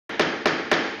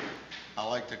I'd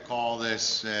like to call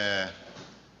this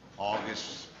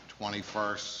August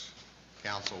 21st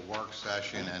council work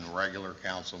session and regular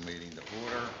council meeting to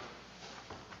order.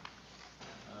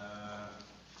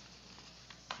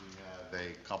 We have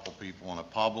a couple people in the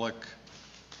public.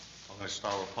 I'm going to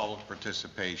start with public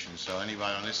participation. So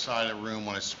anybody on this side of the room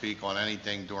want to speak on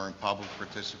anything during public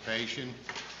participation?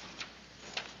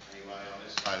 Anybody on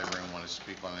this side of the room want to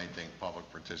speak on anything public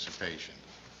participation?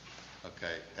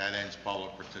 Okay, that ends public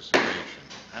participation.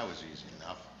 That was easy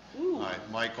enough. Ooh. All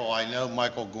right, Michael, I know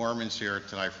Michael Gorman's here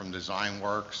tonight from Design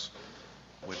Works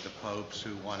with the Popes,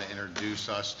 who want to introduce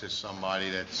us to somebody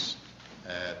that's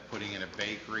putting in a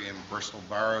bakery in Bristol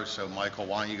Borough. So Michael,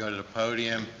 why don't you go to the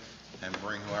podium and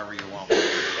bring whoever you want.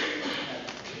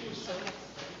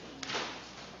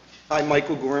 Hi,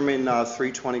 Michael Gorman,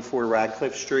 324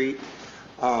 Radcliffe Street.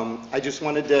 I just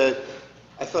wanted to,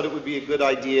 I thought it would be a good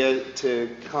idea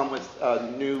to come with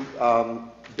new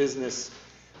business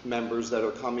members that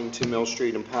are coming to Mill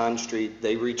Street and Pond Street.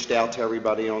 They reached out to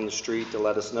everybody on the street to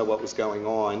let us know what was going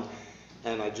on,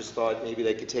 and I just thought maybe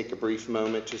they could take a brief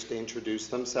moment just to introduce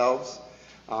themselves.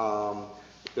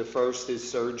 The first is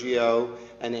Sergio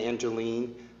and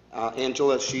Angeline.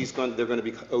 Angela, they're going to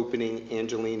be opening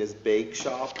Angelina's Bake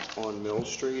Shop on Mill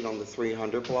Street on the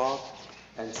 300 block.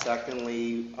 And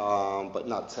secondly, but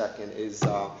not second, is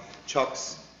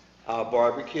Chuck's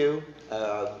Barbecue.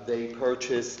 They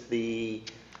purchased the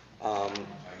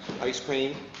ice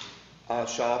cream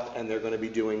shop, and they're going to be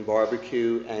doing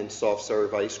barbecue and soft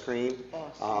serve ice cream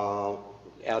out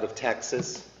of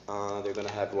Texas. They're going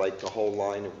to have like a whole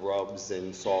line of rubs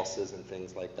and sauces and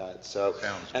things like that. So,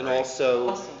 and also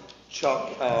Awesome.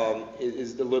 Chuck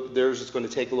theirs is going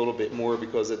to take a little bit more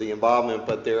because of the involvement,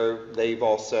 but they've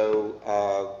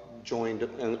also joined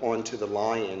onto the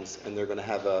Lions, and they're going to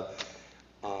have a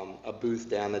booth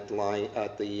down at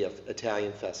the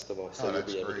Italian Festival, so you'll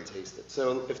be able to taste it.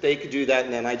 So if they could do that,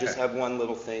 and then I just have one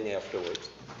little thing afterwards.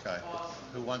 Okay.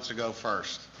 Who wants to go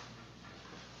first?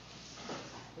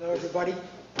 Hello, everybody.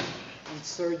 I'm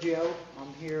Sergio.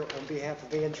 I'm here on behalf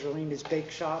of Angelina's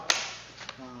Bake Shop,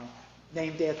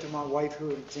 named after my wife,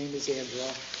 whose name is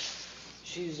Angela.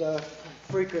 She's a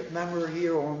frequent member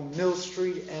here on Mill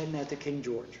Street and at the King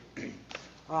George.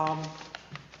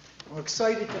 We're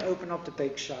excited to open up the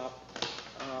bake shop.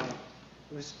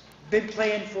 It was been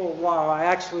planned for a while. I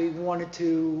actually wanted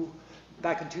to,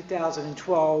 back in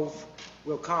 2012,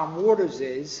 where Calm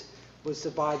Waters was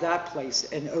to buy that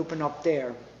place and open up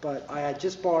there. But I had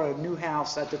just bought a new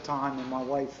house at the time, and my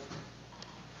wife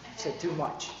said too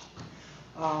much.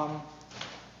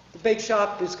 The bake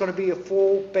shop is going to be a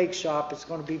full bake shop. It's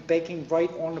going to be baking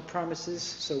right on the premises,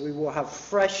 so we will have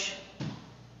fresh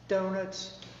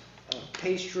donuts,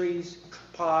 pastries,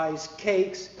 pies,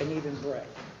 cakes, and even bread.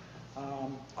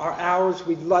 Our hours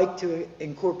we'd like to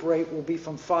incorporate will be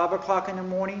from 5 o'clock in the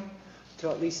morning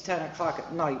to at least 10 o'clock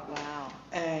at night. Wow.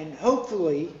 And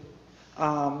hopefully,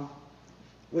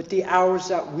 with the hours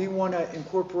that we want to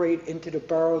incorporate into the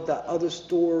borough, that other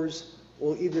stores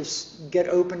will either get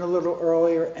open a little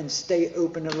earlier and stay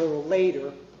open a little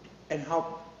later and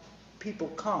help people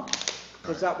come.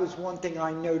 Because that was one thing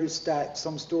I noticed, that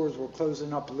some stores were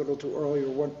closing up a little too early or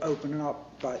weren't opening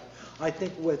up. But I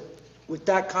think with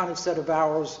that kind of set of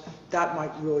hours, that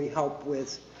might really help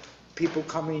with people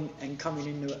coming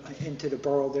into the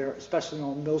borough there, especially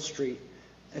on Mill Street.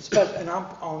 And I'm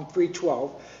on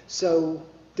 312. So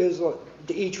the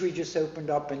eatery just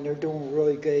opened up, and they're doing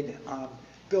really good.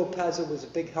 Bill Pezza was a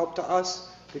big help to us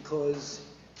because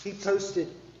he posted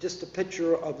just a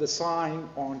picture of the sign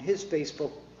on his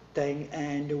Facebook thing,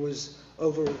 and there was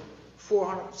over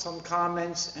 400 some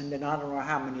comments, and then I don't know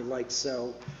how many likes.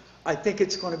 So I think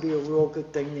it's going to be a real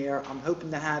good thing there. I'm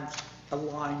hoping to have a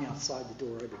line outside the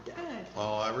door every day. Good.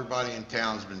 Well, everybody in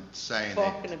town's been saying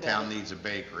that the town needs a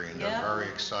bakery, and they're very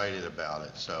excited about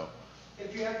it, so.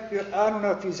 I don't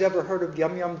know if you've ever heard of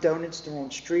Yum Yum Donuts. They're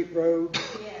on Street Road.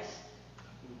 Yes.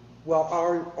 Well,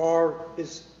 our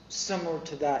is similar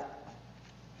to that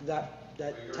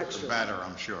texture. Better,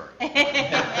 I'm sure.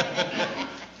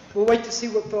 We'll wait to see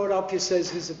what Philadelphia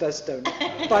says who's the best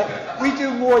donut. But we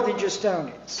do more than just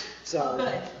donuts. So,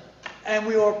 Good. and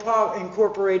we are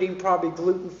incorporating probably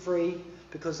gluten-free,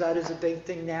 because that is a big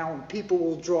thing now, and people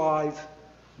will drive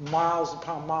miles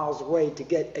upon miles away to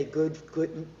get a good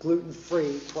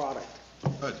gluten-free product.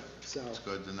 Good. So, It's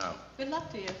good to know. Good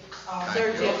luck to you.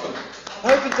 Thank you.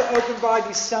 hoping to open by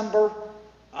December.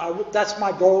 That's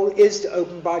my goal, is to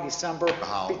open by December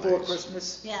holidays. before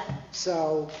Christmas. Yeah.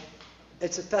 So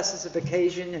it's a festive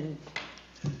occasion, and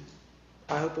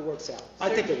I hope it works out. I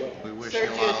think it will. We wish you a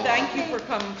lot Sergio, of thank luck. you for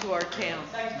coming to our town.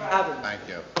 Thanks for having me. Thank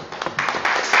you.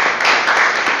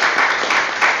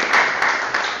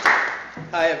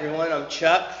 Hi everyone, I'm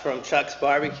Chuck from Chuck's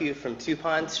Barbecue from Two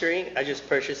Pond Street. I just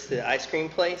purchased the ice cream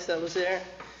place that was there.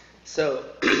 So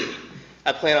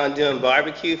I plan on doing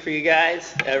barbecue for you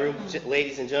guys,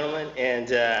 ladies and gentlemen,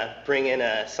 and bringing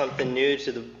something new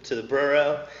to the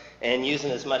borough and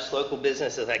using as much local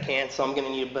business as I can. So I'm going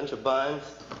to need a bunch of buns.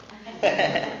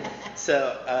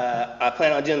 So I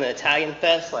plan on doing the Italian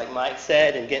Fest, like Mike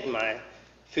said, and getting my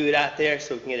food out there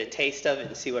so we can get a taste of it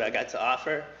and see what I got to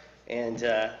offer. And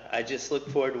I just look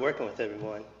forward to working with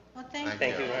everyone. Well, thank you.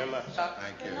 Thank you very much.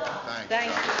 Thank you.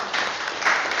 Thank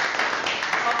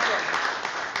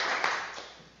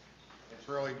It's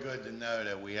really good to know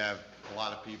that we have a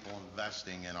lot of people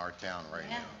investing in our town right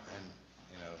Yeah. now. And,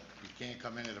 you know, you can't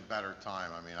come in at a better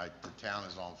time. I mean, the town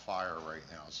is on fire right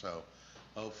now. So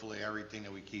hopefully everything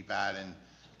that we keep adding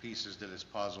pieces to this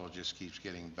puzzle just keeps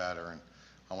getting better. And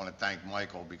I want to thank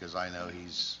Michael because I know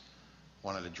he's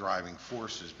one of the driving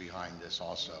forces behind this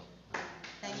also.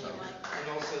 Thank you, Mike. And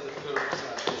also the folks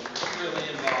that are really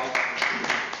involved.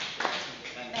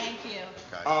 Thank you.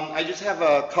 Okay. I just have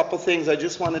a couple things. I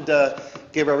just wanted to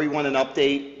give everyone an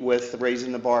update with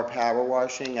Raising the Bar power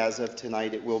washing. As of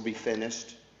tonight, it will be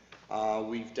finished.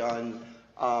 We've done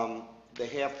the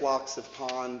half blocks of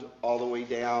Pond all the way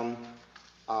down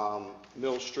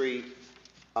Mill Street,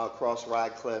 across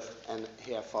Radcliffe, and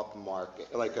half up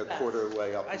Market, like a quarter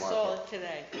way up I Market. saw it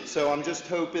today. So I'm just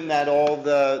hoping that all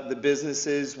the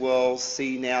businesses will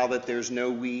see now that there's no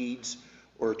weeds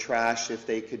or trash, if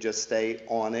they could just stay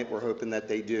on it. We're hoping that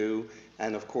they do.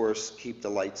 And of course, keep the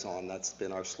lights on. That's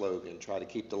been our slogan. Try to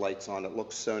keep the lights on. It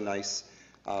looks so nice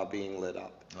being lit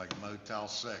up. Like Motel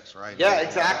 6, right? Yeah,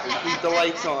 exactly. Keep the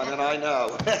lights on, and I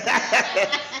know.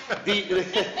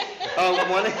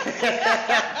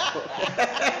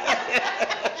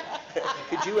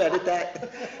 Could you edit that?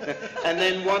 And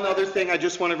then one other thing, I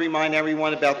just want to remind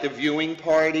everyone about the viewing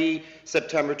party,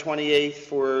 September 28th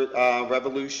for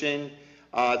Revolution.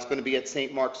 It's going to be at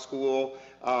St. Mark's School.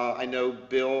 I know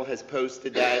Bill has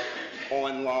posted that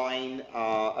online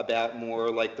about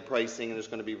more like the pricing, and there's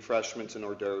going to be refreshments and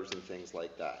hors d'oeuvres and things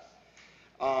like that.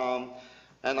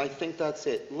 And I think that's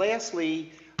it.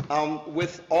 Lastly,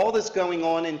 with all this going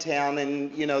on in town,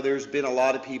 and you know, there's been a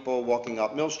lot of people walking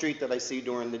up Mill Street that I see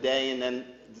during the day, and then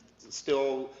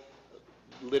still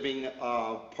living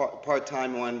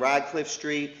part-time on Radcliffe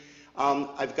Street.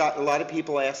 I've got a lot of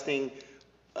people asking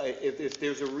if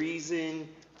there's a reason,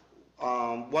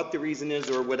 what the reason is,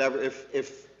 or whatever,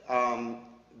 if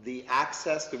the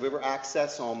access, the river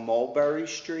access on Mulberry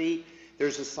Street,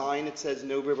 there's a sign that says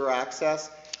no river access.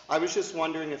 I was just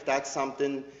wondering if that's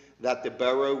something that the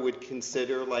borough would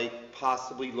consider, like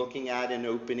possibly looking at and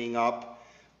opening up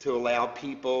to allow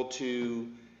people to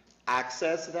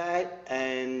access that.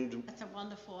 And That's a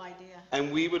wonderful idea.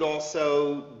 and we would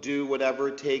also do whatever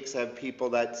it takes, have people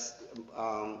that's,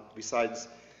 besides,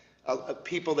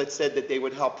 people that said that they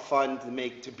would help fund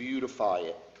to beautify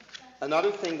it.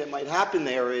 Another thing that might happen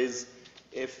there is,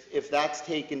 if that's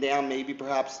taken down, maybe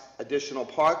perhaps additional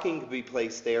parking could be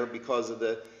placed there because of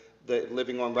the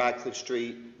living on Radcliffe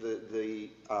Street, the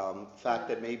fact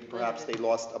that maybe perhaps they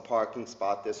lost a parking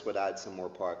spot, this would add some more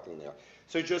parking there.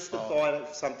 So just a thought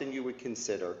of something you would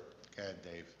consider. Go ahead,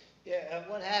 Dave. Yeah,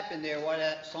 what happened there, why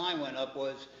that sign went up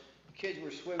was, kids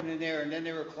were swimming in there, and then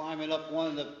they were climbing up one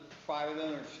of the private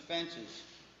owner's fences.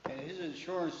 And his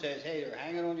insurance says, hey, they're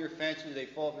hanging on your fences, they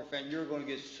fall off your fence, you're gonna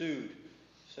get sued.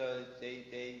 So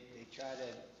they try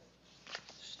to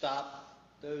stop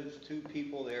those two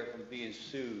people there from being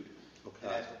sued. Okay.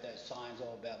 And that's what that sign's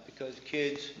all about, because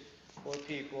kids or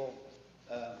people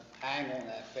hang on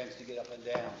that fence to get up and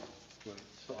down.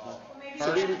 Or maybe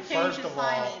we should change First the of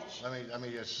all, signage. let me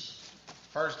just,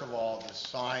 first of all, the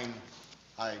sign,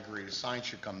 I agree, the sign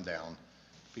should come down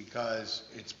because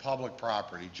it's public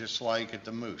property, just like at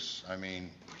the Moose. I mean,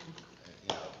 you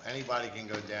know, anybody can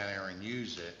go down there and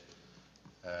use it.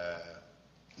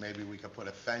 Maybe we could put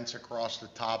a fence across the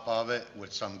top of it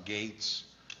with some gates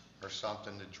or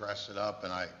something to dress it up.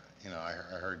 And I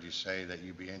heard you say that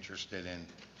you'd be interested in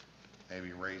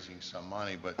maybe raising some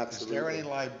money, but is there any Absolutely.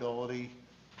 liability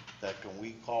that when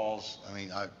we calls, I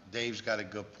mean, Dave's got a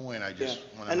good point, I Yeah. just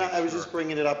want to And make I was sure. just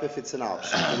bringing it up if it's an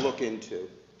option to look into.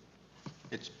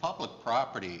 It's public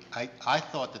property. I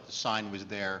thought that the sign was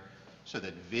there so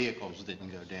that vehicles didn't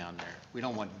go down there. We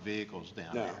don't want vehicles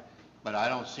down No. there. But I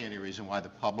don't see any reason why the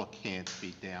public can't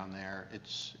be down there.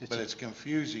 But it's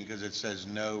confusing because it says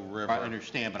no river. I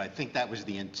understand, but I think that was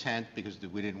the intent because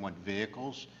we didn't want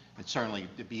vehicles. And certainly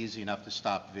it'd be easy enough to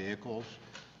stop vehicles.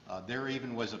 There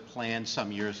even was a plan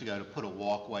some years ago to put a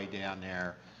walkway down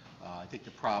there. I think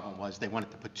the problem was they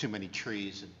wanted to put too many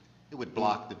trees It would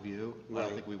block the view. I Right.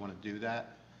 don't think we want to do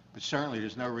that. But certainly,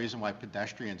 there's no reason why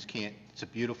pedestrians can't, it's a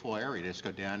beautiful area, just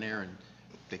go down there and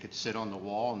they could sit on the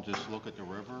wall and just look at the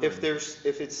river. If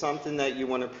it's something that you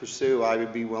want to pursue, I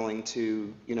would be willing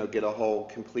to, get a whole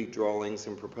complete drawings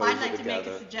and proposal I'd like to make a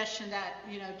together. suggestion that,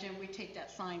 Jim, we take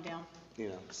that sign down.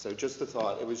 So just a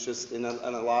thought. It was just, and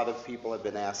a lot of people have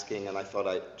been asking, and I thought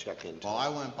I'd check into Well, it. I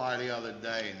went by the other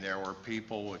day, and there were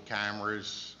people with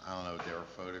cameras, I don't know, they were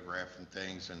photographing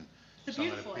things, and It's a some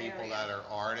of the beautiful people area. that are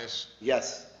artists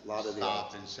Yes, a lot of the.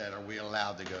 stopped and said, are we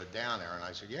allowed to go down there? And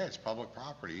I said, yeah, it's public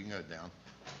property, you can go down.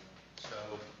 So,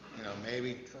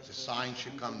 maybe the sign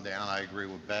should come down, I agree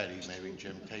with Betty, maybe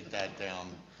Jim, take that down,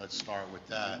 let's start with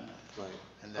that. Right.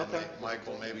 And then, Okay.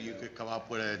 Michael, maybe you could come up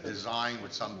with a design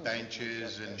with some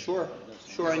benches and Sure,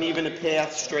 and even a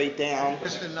path straight down.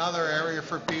 just another area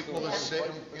for people to sit,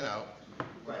 No,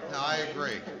 I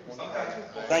agree.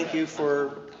 Thank you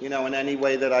for, in any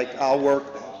way that I'll work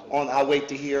on, I'll wait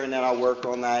to hear, and then I'll work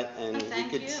on that, and we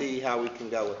Thank could you. see how we can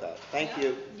go with that. Thank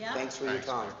you. Yeah. Thanks for your Thanks.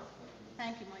 time.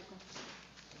 Thank you, Michael.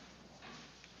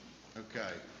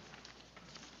 Okay.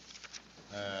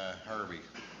 Herbie.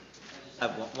 I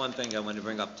have one thing I want to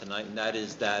bring up tonight, and that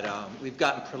is that we've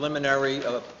gotten preliminary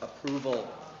approval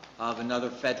of another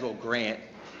federal grant.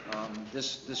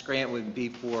 This grant would be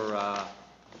for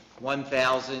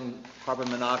 1,000 carbon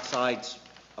monoxide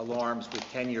alarms with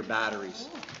 10-year batteries.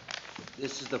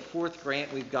 This is the fourth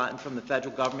grant we've gotten from the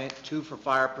federal government, 2 for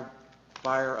for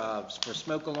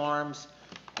smoke alarms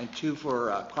and 2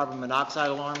 for carbon monoxide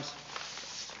alarms.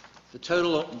 The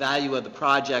total value of the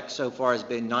project so far has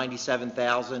been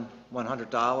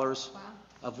 $97,100,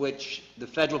 of which the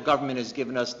federal government has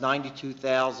given us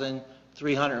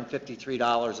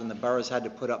 $92,353, and the boroughs had to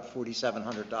put up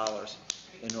 $4,700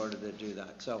 in order to do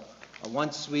that. So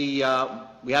once we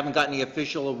haven't gotten the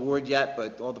official award yet,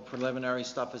 but all the preliminary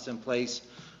stuff is in place.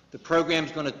 The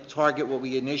program's going to target what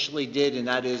we initially did, and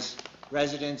that is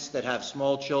residents that have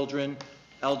small children,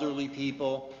 elderly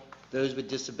people, those with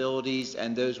disabilities,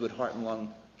 and those with heart and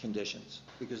lung conditions,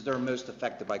 because they're most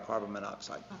affected by carbon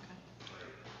monoxide. Okay.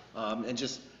 And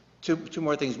just two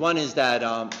more things. One is that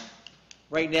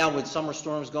right now with summer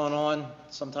storms going on,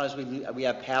 sometimes we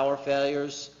have power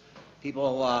failures.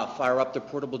 People fire up their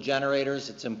portable generators.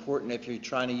 It's important if you're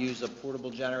trying to use a portable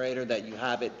generator that you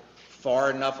have it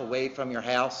far enough away from your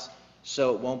house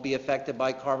so it won't be affected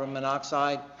by carbon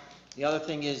monoxide. The other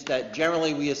thing is that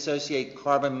generally we associate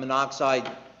carbon monoxide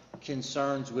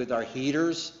concerns with our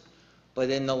heaters, but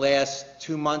in the last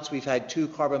 2 months, we've had 2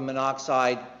 carbon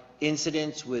monoxide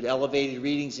incidents with elevated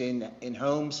readings in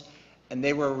homes, and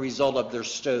they were a result of their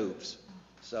stoves.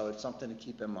 So it's something to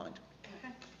keep in mind.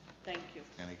 Okay. Thank you.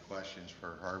 Any questions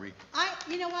for Herbie?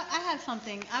 You know what, I have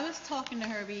something. I was talking to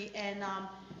Herbie, and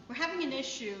we're having an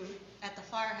issue at the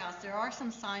firehouse. There are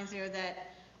some signs there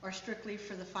that are strictly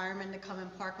for the firemen to come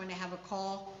and park when they have a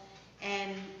call,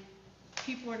 and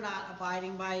people are not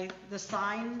abiding by the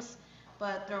signs,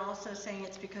 but they're also saying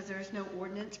it's because there's no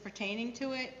ordinance pertaining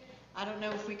to it. I don't know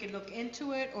if we could look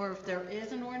into it, or if there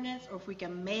is an ordinance, or if we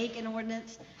can make an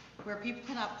ordinance where people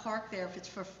cannot park there if it's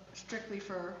strictly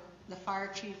for the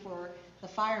fire chief or the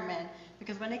firemen,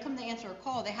 because when they come to answer a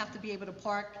call, they have to be able to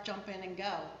park, jump in, and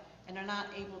go, and they're not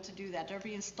able to do that. They're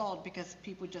being stalled because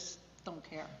people just don't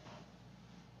care.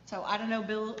 So I don't know,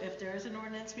 Bill, if there is an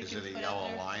ordinance we Is can it a put out yellow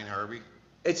there? line, Herbie?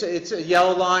 It's a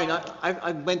yellow line.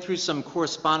 I went through some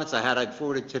correspondence I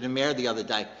forwarded to the mayor the other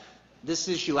day. This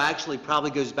issue actually probably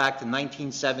goes back to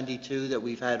 1972 that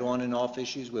we've had on and off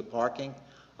issues with parking.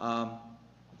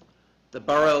 The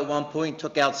borough at one point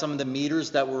took out some of the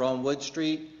meters that were on Wood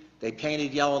Street. They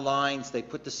painted yellow lines, they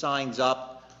put the signs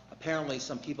up. Apparently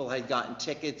some people had gotten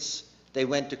tickets. They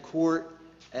went to court,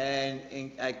 and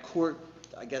at court,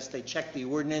 I guess they checked the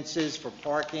ordinances for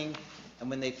parking, and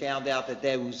when they found out that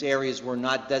those areas were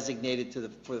not designated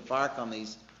for the fire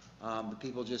companies, the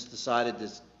people just decided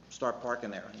to start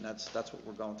parking there, and that's what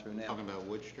we're going through now. Talking about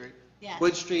Wood Street? Yes.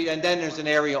 Wood Street, and then there's an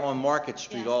area on Market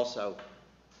Street Yeah. also.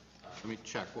 Let me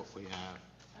check what we have.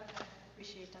 Okay,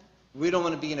 appreciate that. We don't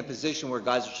want to be in a position where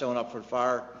guys are showing up for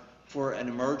fire, for an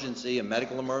emergency, a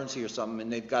medical emergency or something,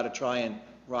 and they've got to try and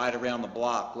ride around the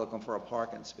block looking for a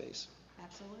parking space.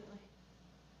 Absolutely.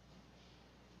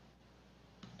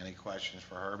 Any questions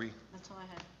for Herbie? That's all I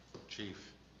had. Chief?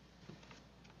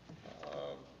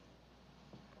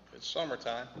 It's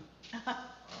summertime. I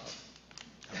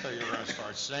thought you were going to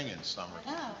start singing summer.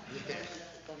 Oh,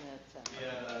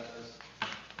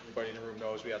 Everybody in the room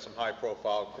knows we had some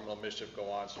high-profile criminal mischief go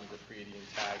on, some graffiti and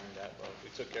tagging that. We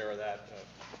took care of that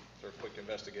through a quick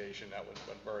investigation. That went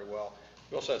very well.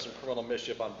 We also had some criminal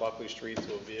mischief on Buckley Street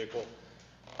to a vehicle.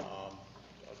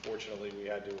 unfortunately, we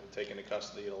had to take into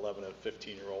custody an 11 and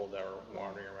 15-year-old that were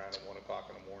wandering around at 1 o'clock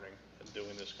in the morning and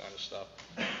doing this kind of stuff.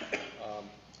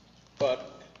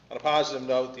 But on a positive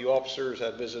note, the officers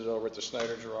had visited over at the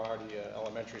Snyder Gerard, the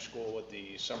elementary school, with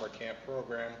the summer camp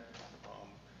program.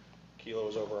 Kilo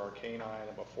was over our K-9,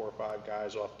 about 4 or 5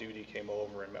 guys off duty came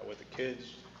over and met with the kids.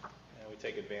 And we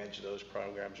take advantage of those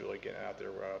programs, really getting out there,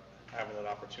 having an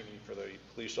opportunity for the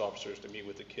police officers to meet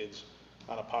with the kids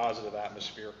on a positive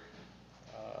atmosphere.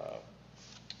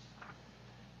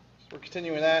 We're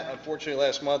continuing that. Unfortunately,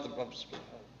 last month,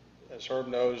 as Herb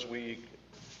knows, the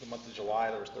month of July,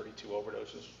 there was 32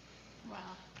 overdoses. Wow.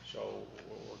 So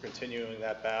we're continuing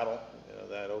that battle.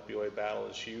 That opioid battle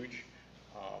is huge.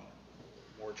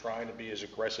 We're trying to be as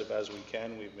aggressive as we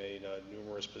can. We've made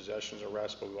numerous possessions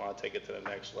arrests, but we want to take it to the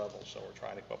next level. So we're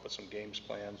trying to come up with some games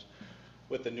plans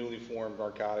with the newly formed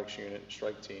narcotics unit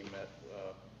strike team that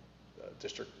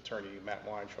District Attorney Matt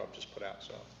Weintraub just put out.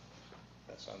 So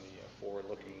that's on the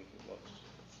forward-looking looks.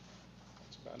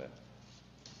 That's about it.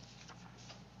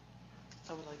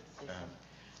 I would like to say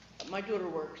something. My daughter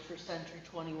works for Century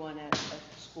 21 at the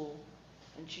school,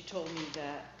 and she told me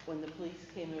that when the police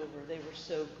came over, they were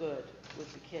so good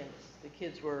with the kids. The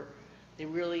kids they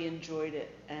really enjoyed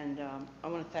it, and I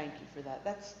want to thank you for that.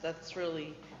 That's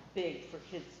really big for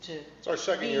kids to. It's our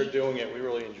second year doing it. We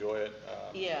really enjoy it.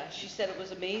 Yeah, she said it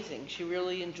was amazing. She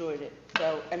really enjoyed it.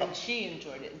 So, I mean, she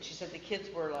enjoyed it, and she said the kids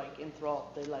were like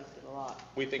enthralled. They liked it a lot.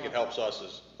 We think it helps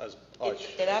us as much.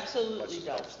 It absolutely much as it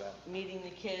helps does. them. Meeting the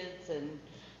kids, and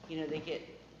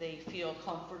they feel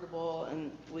comfortable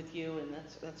and with you, and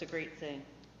that's a great thing.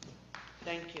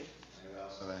 Thank you. Anyone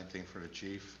else have anything for the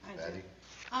chief? I do. Betty?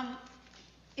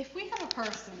 If we have a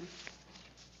person,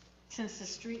 since the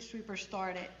street sweeper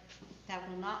started, that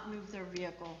will not move their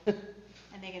vehicle, and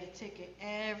they get a ticket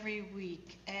every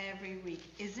week,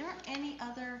 is there any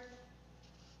other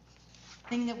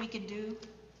thing that we could do?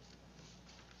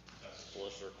 That's a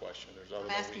solicitor question. There's other I'm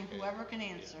than asking whoever can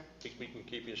answer. We can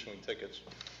keep issuing tickets.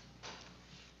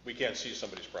 We can't seize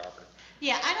somebody's property.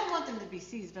 Yeah, I don't want them to be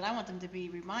seized, but I want them to be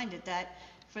reminded that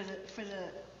for the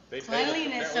They pay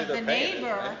cleanliness of the apparently they're paying it,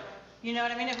 neighbor, right? you know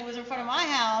what I mean? If it was in front of my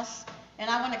house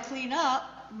and I want to clean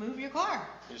up, move your car.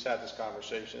 We just had this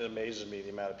conversation. It amazes me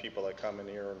the amount of people that come in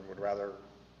here and would rather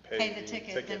Pay the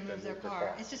ticket than move their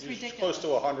car. It's just ridiculous. Close to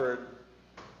 100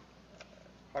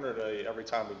 every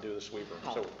time we do the sweeper,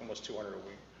 so almost 200 a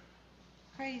week.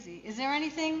 Crazy. Is there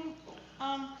anything,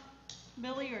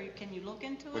 Billy, or can you look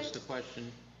into it? What's the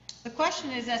question? The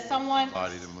question is that someone,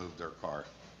 Somebody to move their car.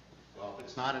 Well, if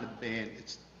it's not an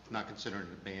it's not considered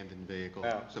an abandoned vehicle,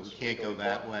 No, so we it's can't go legally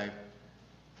that parked. way.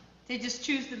 they just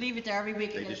choose to leave it there every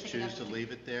week They and then just pick it up. choose to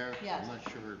leave it there? Yes. I'm not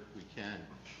sure we can.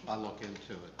 I'll look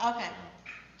into it. Okay,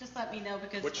 just let me know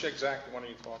because Which exact one are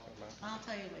you talking about? I'll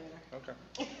tell you later.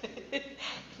 Okay.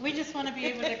 We just want to be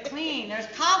able to clean. There's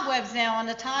cobwebs now on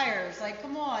the tires, like,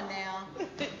 come on now.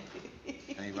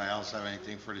 Anybody else have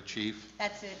anything for the chief?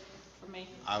 That's it for me.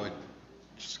 I would,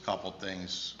 just a couple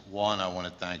things. One, I want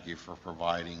to thank you for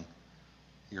providing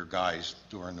your guys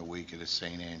during the week of the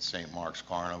St. Anne St. Mark's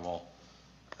Carnival.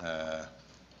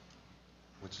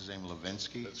 What's his name,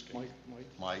 Levinsky?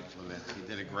 Mike Levinsky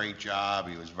did a great job.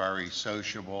 He was very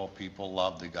sociable. People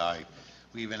loved the guy.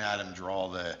 We even had him draw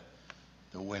the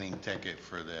winning ticket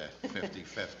for the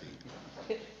 50-50.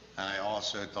 And I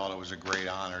also thought it was a great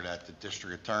honor that the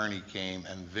district attorney came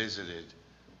and visited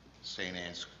St.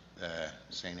 Anne's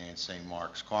St.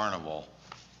 Mark's Carnival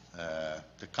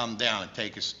to come down and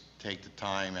take the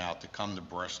time out to come to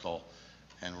Bristol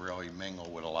and really mingle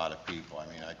with a lot of people. I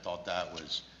mean, I thought that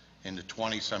was, in the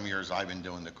 20-some years I've been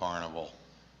doing the carnival,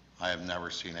 I have never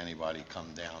seen anybody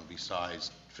come down besides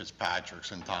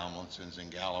Fitzpatrick's and Tomlinson's and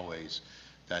Galloway's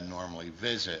that normally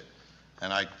visit.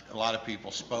 And a lot of people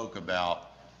spoke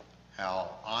about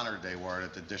how honored they were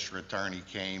that the district attorney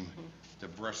came to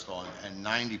Bristol, and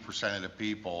 90% of the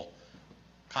people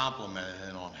complimented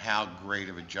him on how great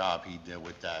of a job he did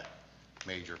with that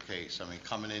major case. I mean,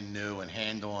 coming in new and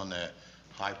handling a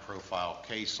high-profile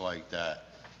case like that,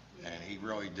 and he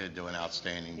really did do an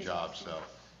outstanding job. So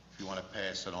if you want to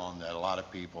pass it on, that a lot of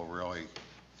people really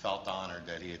felt honored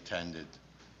that he attended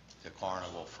the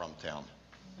carnival from town.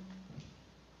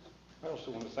 I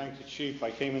also want to thank the chief. I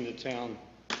came into town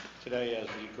today as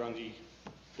the Grundy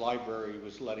Library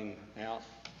was letting out,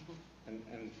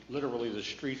 and literally the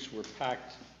streets were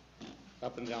packed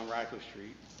up and down Radcliffe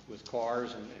Street with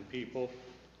cars and people.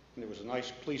 And there was a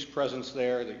nice police presence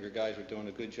there, that your guys were doing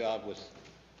a good job with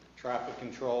traffic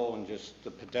control and just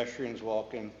the pedestrians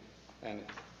walking. And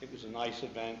it was a nice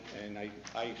event, and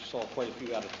I saw quite a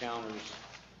few out-of-towners,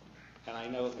 and I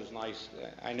know it was nice.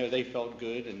 I know they felt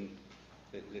good, and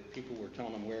that people were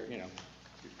telling them where,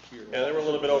 you're... Yeah, they were a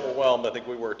little bit overwhelmed, I think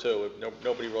we were too.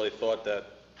 Nobody really thought that,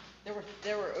 There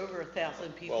were over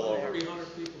 1,000 people well there. over.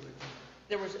 300 people,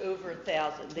 There was over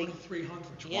 1,000. They-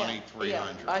 2,300. Yeah,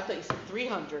 2,300. yeah. I thought you said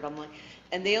 300. I'm like,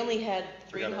 and they only had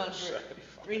 375.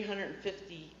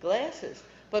 350 glasses,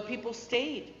 but people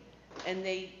stayed and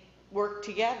they worked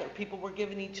together. People were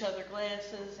giving each other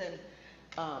glasses, and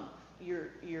your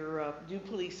new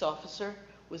police officer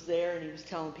was there, and he was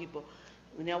telling people,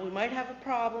 now we might have a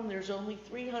problem. There's only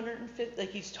 350.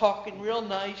 Like, he's talking real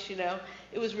nice, you know.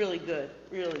 It was really good,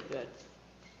 really good.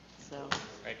 So.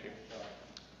 Thank you.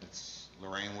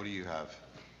 Lorraine, what do you have?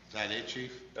 Is that it,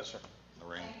 Chief? Yes, sir.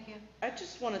 Lorraine? Thank you. I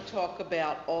just want to talk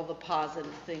about all the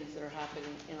positive things that are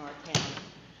happening in our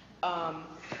town.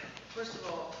 First of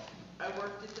all, I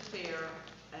worked at the fair,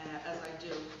 as I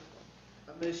do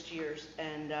most years,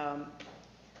 and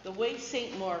the way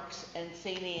St. Mark's and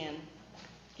St. Anne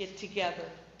get together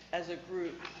as a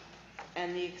group,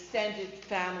 and the extended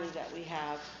family that we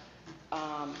have,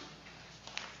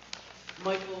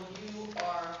 Michael, you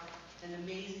are an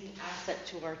amazing asset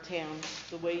to our town.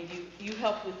 The way you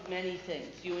help with many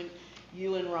things.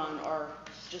 You and Ron are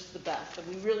just the best. And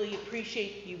we really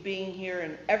appreciate you being here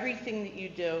and everything that you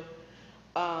do.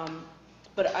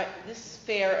 But this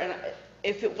fair, and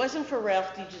if it wasn't for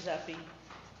Ralph DiGiuseppe,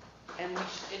 and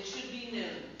it should be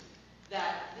known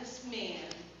that this man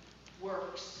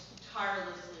works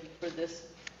tirelessly for this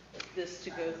to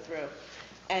go through.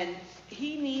 And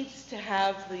he needs to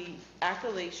have the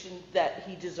accolation that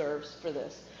he deserves for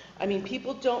this. I mean,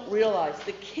 people don't realize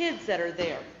the kids that are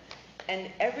there,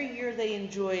 and every year they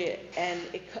enjoy it, and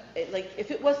like,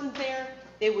 if it wasn't there,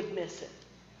 they would miss it.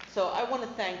 So I want to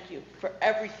thank you for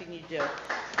everything you do.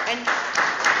 And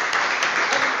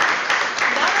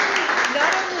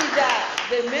not only that,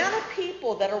 the amount of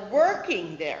people that are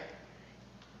working there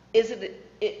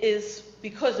is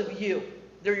because of you.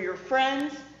 They're your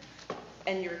friends,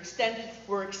 and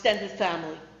we're extended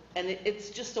family, and it's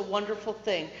just a wonderful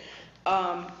thing.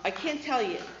 I can't tell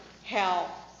you how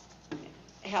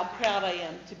proud I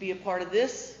am to be a part of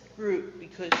this group,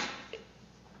 because,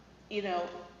 you know,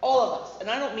 all of us, and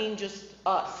I don't mean just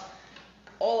us,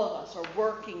 all of us are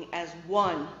working as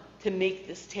one to make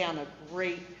this town a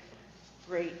great,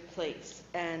 great place.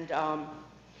 And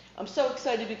I'm so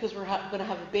excited because we're going to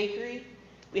have a bakery.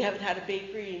 We haven't had a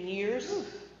bakery in years.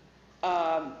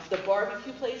 The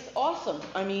barbecue place, awesome.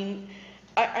 I mean,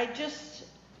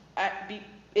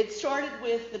 it started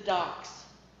with the docks,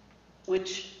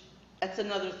 which that's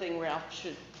another thing Ralph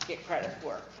should get credit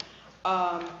for.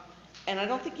 And I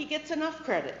don't think he gets enough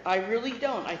credit. I really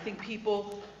don't. I think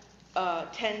people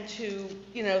tend to,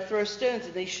 you know, throw stones,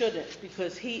 and they shouldn't,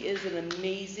 because he is an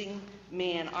amazing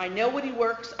man. I know what he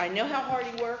works. I know how hard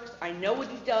he works. I know what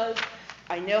he does.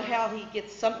 I know how he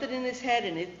gets something in his head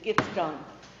and it gets done.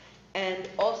 And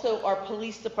also our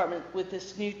police department with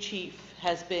this new chief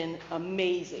has been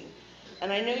amazing.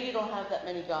 And I know you don't have that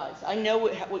many guys. I know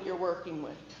what you're working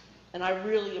with, and I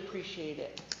really appreciate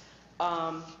it.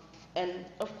 And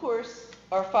of course,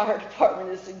 our fire department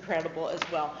is incredible as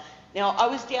well. Now, I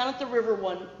was down at the river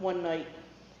one night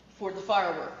for the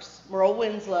fireworks. Merle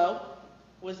Winslow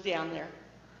was down there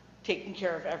taking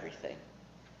care of everything.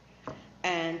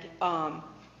 And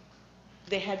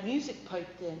they had music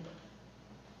piped in.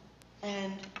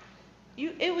 And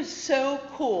it was so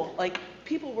cool. Like,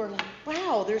 people were like,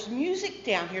 wow, there's music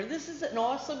down here. This is an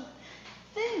awesome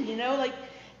thing, you know? Like,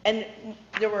 and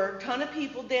there were a ton of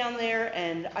people down there,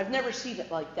 and I've never seen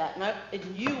it like that. And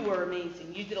you were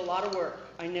amazing. You did a lot of work.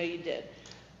 I know you did.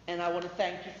 And I want to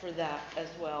thank you for that as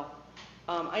well.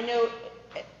 I know,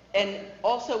 and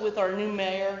also with our new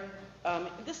mayor,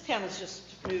 this town is just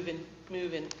moving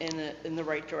in the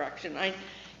right direction.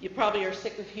 You probably are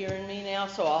sick of hearing me now,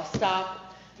 so I'll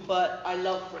stop. But I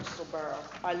love Bristol Borough.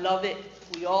 I love it.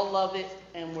 We all love it,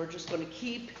 and we're just going to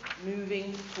keep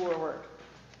moving forward.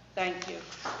 Thank you.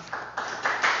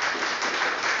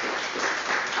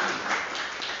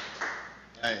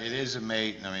 It is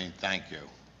amazing, I mean, thank you.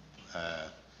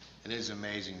 It is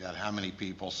amazing that how many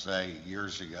people say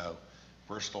years ago,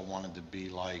 Bristol wanted to be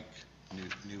like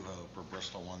New Hope, or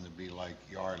Bristol wanted to be like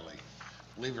Yardley.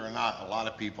 Believe it or not, a lot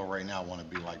of people right now want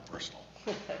to be like Bristol.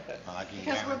 I can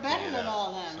Because we're guarantee better you than that.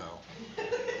 all them. So,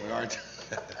 we are.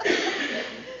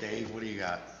 Dave, what do you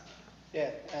got?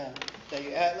 Yeah, thank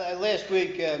you. Last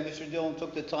week, Mr. Dillon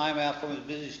took the time out from his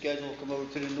busy schedule to come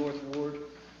over to the North Ward.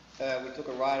 We took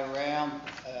a ride around.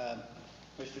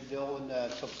 Mr. Dillon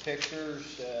took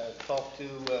pictures, talked to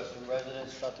some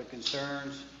residents about their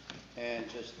concerns, and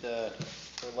just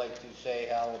would like to say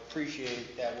how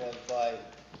appreciated that was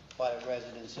by the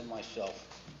residents and myself.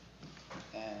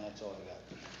 And that's all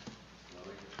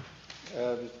I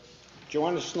got.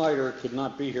 Joanna Snyder could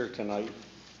not be here tonight,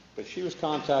 but she was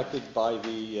contacted by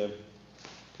the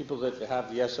people that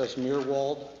have the SS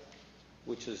Meerwald,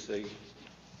 which is a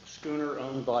schooner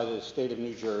owned by the state of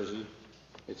New Jersey.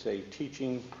 It's a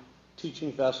teaching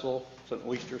vessel. It's an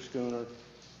oyster schooner.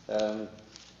 The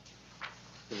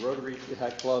Rotary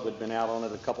Club had been out on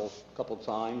it a couple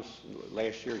times.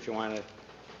 Last year, Joanna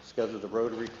scheduled the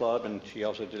Rotary Club, and she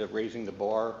also did a Raising the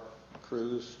Bar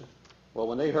cruise. Well,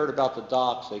 when they heard about the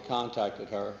docks, they contacted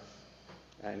her,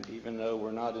 and even though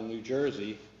we're not in New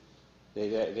Jersey,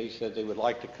 they said they would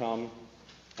like to come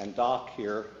and dock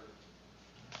here,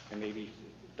 and maybe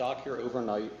dock here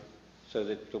overnight, so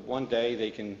that one day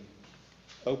they can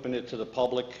open it to the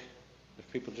public,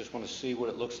 if people just want to see what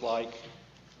it looks like,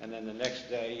 and then the next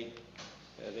day,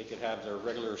 they could have their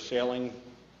regular sailing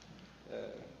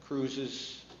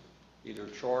cruises, either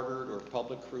chartered or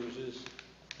public cruises.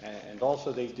 And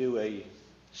also they do a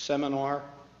seminar,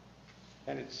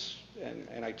 and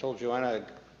I told Joanna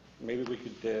maybe we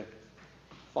could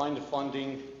find the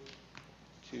funding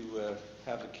to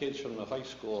have the kids from the high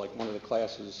school, like one of the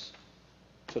classes,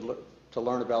 to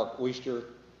learn about oyster.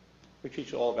 We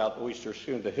teach all about oysters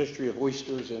soon, the history of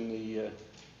oysters in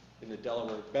the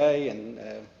Delaware Bay, and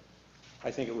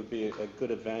I think it would be a good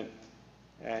event.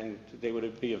 And they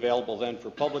would be available then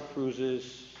for public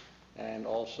cruises, and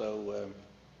also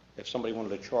if somebody wanted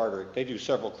to charter it. They do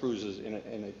several cruises in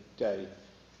a day.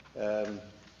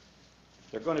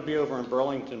 They're going to be over in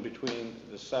Burlington between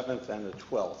the 7th and the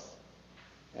 12th.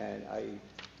 And I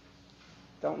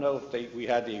don't know if we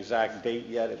had the exact date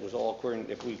yet. It was all according,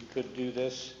 if we could do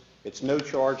this. It's no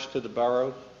charge to the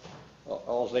borough.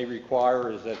 All they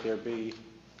require is that there be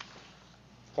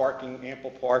parking,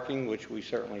 ample parking, which we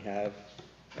certainly have,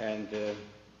 and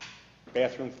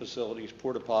bathroom facilities,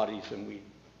 porta potties, and if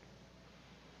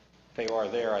they are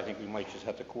there, I think we might just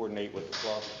have to coordinate with the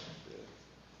club.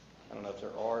 I don't know if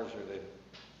they're ours or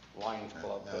the Lions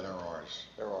Club. No, they're ours.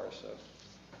 They're ours,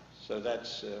 so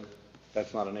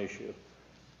that's not an issue.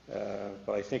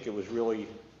 But I think it was really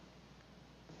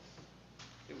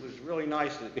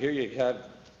nice that here you have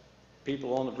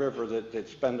people on the river that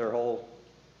spend their whole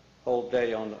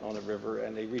day on the river,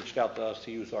 and they reached out to us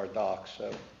to use our docks,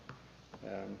 so.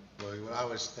 Well, what I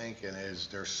was thinking is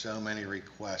there's so many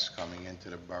requests coming into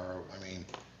the borough. I mean,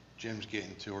 Jim's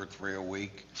getting 2 or 3 a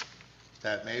week,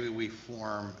 that maybe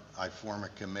I form a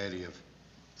committee of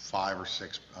 5 or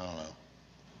 6, I don't know,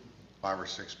 5 or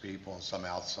 6 people and some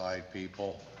outside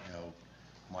people,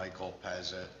 Michael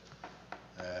Pezzett,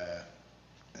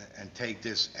 and take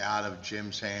this out of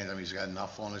Jim's hands. I mean, he's got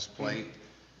enough on his plate,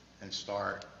 and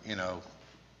start,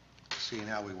 seeing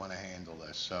how we want to handle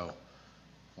this. So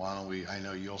why don't I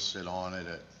know you'll sit on it,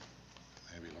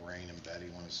 maybe Lorraine and Betty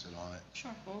want to sit on it.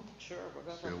 Sure. Sure, See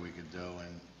whatever. what we could do,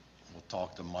 and we'll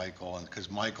talk to Michael, and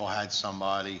because Michael had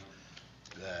somebody,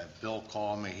 Bill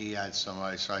called me, he had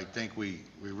somebody, so I think we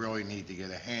really need to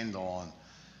get a handle on,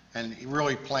 and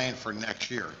really plan for next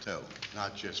year too,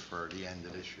 not just for the end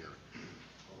of this year.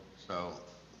 So,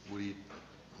 what do you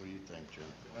think, Jim?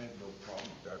 I have no problem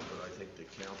with that, but I think the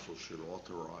council should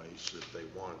authorize, if they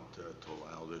want, to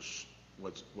allow this,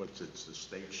 it's the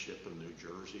state ship in New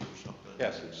Jersey or something?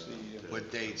 Yes, it's the...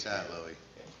 What date's that, Louis?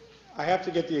 I have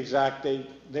to get the exact date.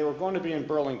 They were going to be in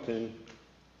Burlington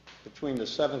between the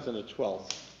 7th and the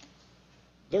 12th.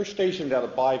 They're stationed out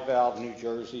of Bivalve, New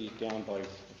Jersey, down by, I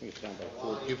think it's down by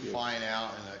Fort. You find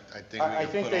out, and I think I we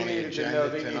think can put they on the needed to know, agenda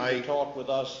they needed to tonight. talk with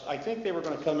us. I think they were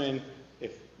going to come in,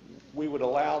 if we would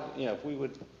allow, if we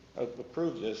would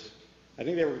approve this, I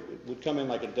think they would come in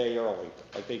like a day early,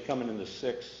 like they'd come in the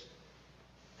 6th,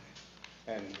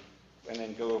 and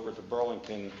then go over to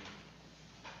Burlington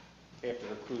after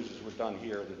the cruises were done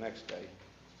here the next day.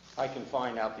 I can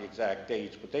find out the exact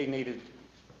dates, but they needed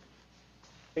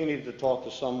to talk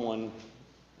to someone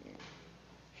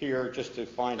here just to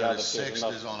find So out the if there's 6th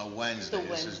enough. is on a Wednesday,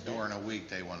 this is Wednesday. during a week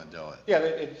they want to do it, Yeah,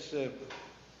 it's, right?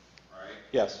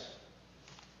 yes.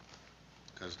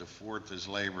 Because the 4th is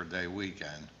Labor Day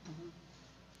weekend.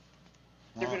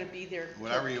 They're Well, going to be there till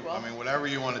Whatever you, 12. whatever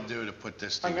you want to do to put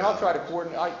this I together. mean, I'll try to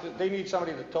coordinate, they need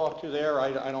somebody to talk to there,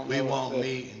 I don't know. We if won't the-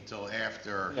 meet until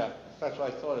after. Yeah, that's what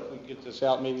I thought, if we could get this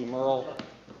out, maybe Merle,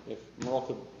 if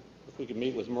we could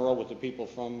meet with Merle, with the people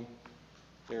from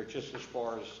there, just as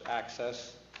far as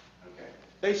access. Okay.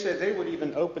 They said they would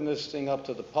even open this thing up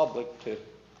to the public to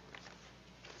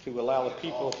allow the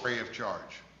people, Free of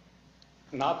charge.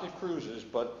 not the cruises,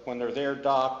 but when they're there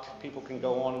docked, people can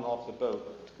go on and off the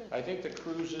boat. I think the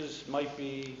cruises might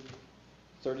be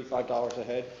 $35 a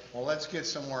head. Well, let's get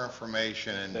some more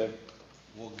information, Yeah. and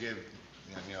we'll give,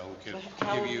 You know, we But could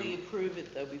how give will we you, approve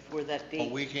it though before that well,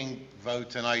 date? we can vote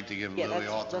tonight to give Yeah, Louis let's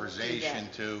do authorization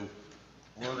that. to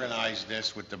organize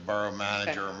this with the borough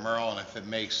manager and Merle, and if it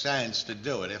makes sense, to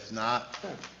do it. If not,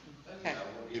 Okay.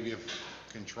 we'll give you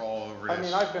control over I mean,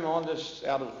 this. I've been on this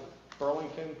out of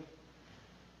Burlington,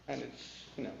 and it's,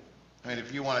 you know, I mean,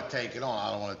 if you want to take it on,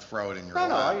 I don't want to throw it in your no,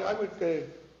 lap. I would,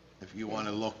 If you want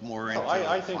to look more No, into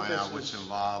I it, think find this out what's is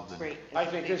involved. and- Great. I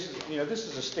think this is, you know, this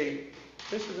is a state,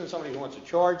 this isn't somebody who wants to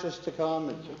charge us to come,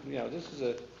 it's, you know, this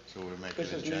is So we'll make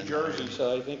this an is New agenda Jersey, item.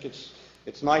 so I think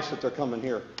it's nice that they're coming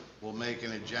here. We'll make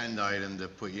an agenda item to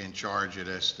put you in charge of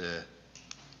this, to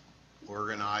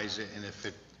organize it, and if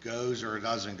it goes or it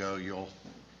doesn't go, you'll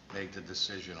make the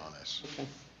decision on this.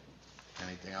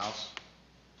 Anything else?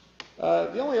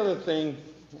 The only other thing,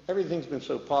 everything's been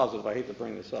so positive, I hate to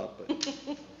bring this up, but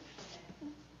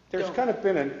there's kind of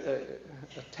been a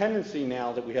tendency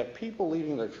now that we have people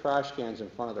leaving their trash cans in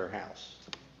front of their house.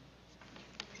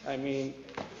 I mean,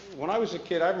 when I was a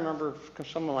kid, I remember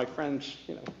some of my friends,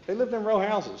 you know, they lived in row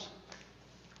houses.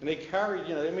 And they carried,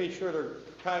 you know, they made sure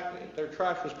their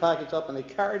trash was packaged up and they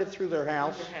carried it through their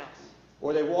house. Your house.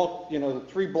 Or they walked, you know,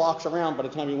 3 blocks around by the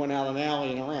time you went out an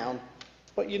alley and around.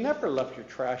 But you never left your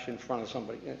trash in front of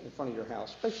somebody, in front of your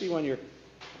house, especially when you're,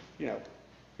 you know,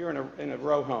 you're in a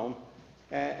row home.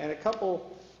 And a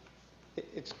couple,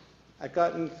 I've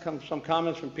gotten some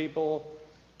comments from people,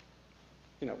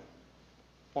 you know,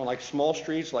 on like small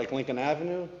streets like Lincoln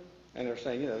Avenue, and they're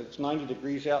saying, you know, it's 90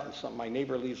 degrees out and my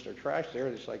neighbor leaves their trash there,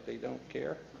 it's like they don't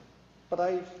care. But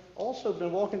I've also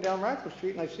been walking down Radcliffe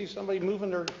Street and I see somebody moving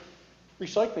their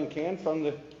recycling can from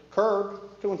the curb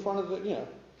to in front of the, you know,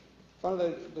 front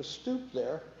of the stoop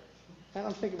there. And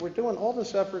I'm thinking, we're doing all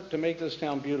this effort to make this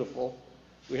town beautiful.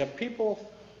 We have people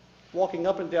walking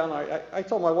up and down. I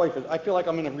told my wife, I feel like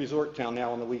I'm in a resort town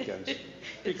now on the weekends.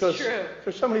 Because true.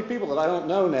 there's so many people that I don't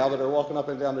know now that are walking up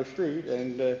and down the street,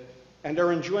 and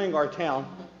they're enjoying our town.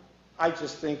 I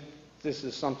just think this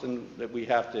is something that we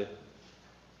have to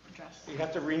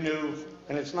renew.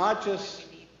 And it's not just,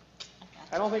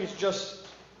 I don't think it's just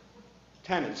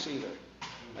tenants either.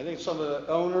 I think some of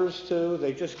the owners too,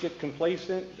 they just get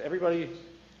complacent. Everybody,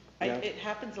 you know. It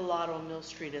happens a lot on Mill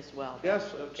Street as well.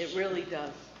 Yes. It really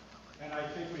does. And I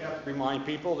think we have to remind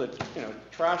people that, you know,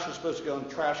 trash is supposed to go in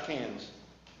trash cans.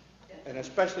 And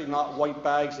especially not white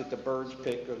bags that the birds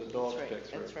pick or the dogs pick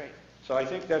through. That's right. So I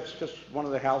think that's just one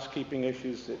of the housekeeping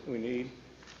issues that we need.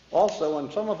 Also, in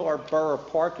some of our borough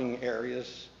parking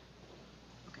areas,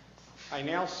 I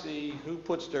now see who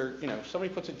puts their, you know,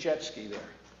 somebody puts a jet ski there.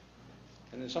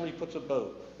 And then somebody puts a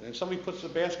boat. And then somebody puts a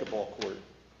basketball court.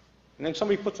 And then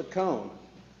somebody puts a cone.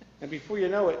 And before you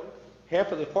know it,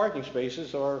 half of the parking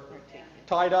spaces are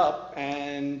tied up,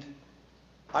 and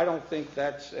I don't think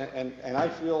that's, and I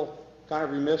feel kind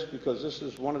of remiss because this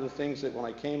is one of the things that when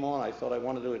I came on, I thought I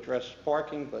wanted to address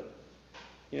parking, but,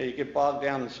 you know, you get bogged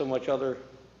down in so much other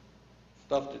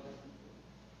stuff that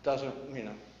doesn't, you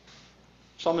know,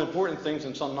 some important things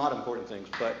and some not important things,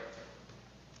 but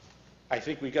I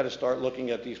think we got to start looking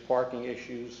at these parking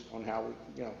issues on how we,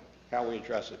 you know, how we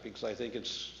address it, because I think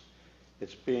it's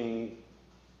being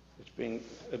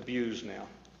abused now.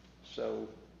 So,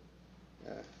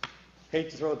 hate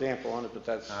to throw a damper on it, but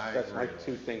that's my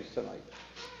 2 things tonight.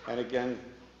 And again,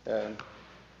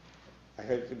 I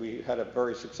heard that we had a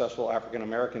very successful African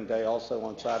American Day also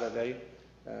on Saturday.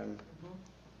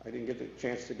 I didn't get the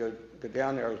chance to go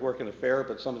down there. I was working the fair,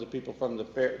 but some of the people from the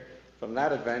fair, from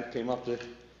that event, came up to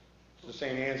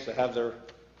St. Anne's to have their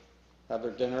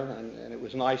dinner, and it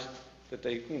was nice that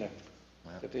they, you know,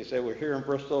 that they say we're here in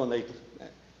Bristol,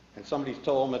 and somebody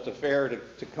told them at the fair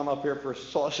to come up here for a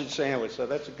sausage sandwich. So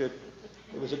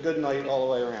it was a good night all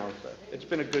the way around. So it's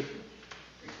been a good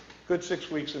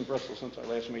 6 weeks in Bristol since our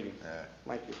last meeting.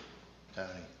 Thank you. Tony?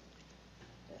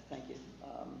 Yeah, thank you.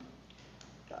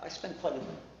 I spent quite a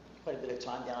bit of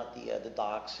time down at the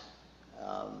docks.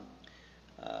 I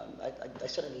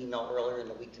sent an email earlier in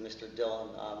the week to Mr.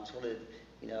 Dillon, sort of,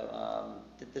 you know,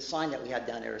 the sign that we had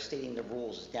down there stating the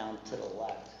rules is down to the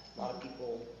left. A lot of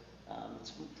people,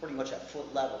 it's pretty much at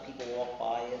foot level. People walk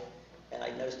by it, and I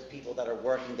noticed the people that are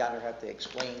working down there have to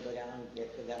explain, go down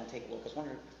and take a look. I was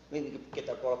wondering, maybe we could get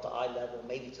that brought up to eye level,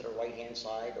 maybe to the right-hand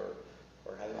side, or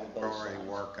have it on We're both already sides.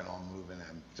 working on moving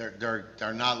them.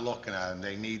 They're not looking at them.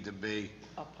 They need to be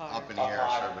Up higher. up in the air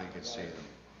so everybody can see them.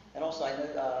 And also, I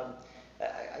know,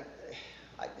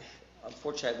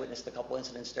 unfortunately, I witnessed a couple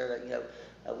incidents there that, you know,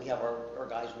 we have our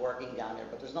guys working down there,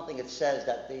 but there's nothing that says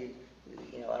that they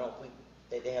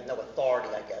have no authority,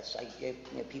 I guess. You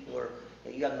know, people are,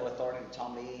 you have no authority to tell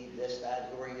me this,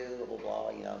 that, who are you, blah, blah, blah,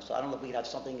 you know. So I don't know if we could have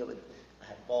something that would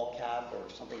ball cap or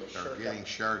something, a shirt. They're getting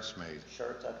shirts made.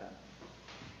 Shirts, okay.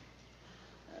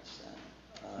 That's,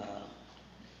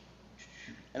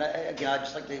 again, I'd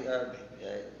just like to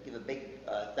give a big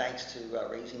thanks to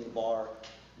Raising the Bar,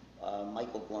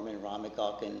 Michael Gorman, Ron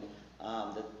McGuckin.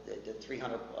 The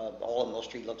 300 all on Mill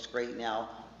Street looks great now.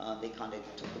 They kind of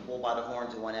took the bull by the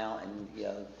horns and went out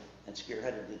and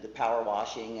spearheaded the power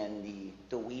washing and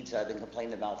the weeds that I've been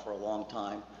complaining about for a long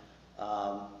time.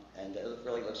 And it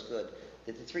really looks good.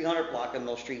 The 300 block on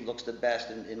Mill Street looks the best,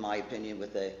 in my opinion,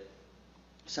 with the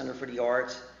Center for the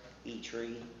Arts,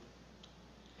 E-Tree,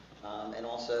 and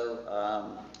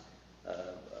also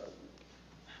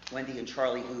Wendy and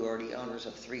Charlie, who are the owners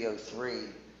of 303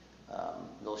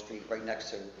 Mill Street, right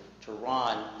next to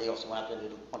Ron. They also went out there and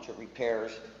did a bunch of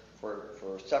repairs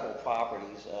for several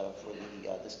properties for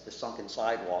the sunken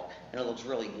sidewalk, and it looks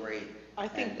really great. I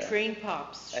think And, Train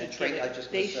Pops and should Train- get I it.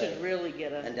 just They gonna say. should really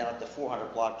get And it. down at the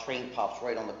 400 block, Train Pops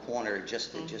right on the corner,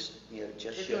 just Mm-hmm. just They're doing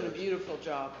a shows. beautiful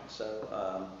job. So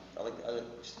I'd like to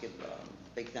just give a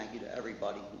big thank you to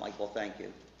everybody. Michael, thank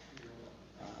you.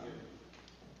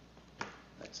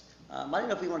 I don't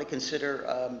know if we want to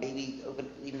consider maybe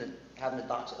even having the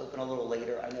docks open a little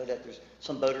later. I know that there's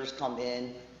some boaters come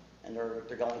in and they're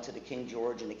going to the King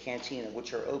George and the Cantina,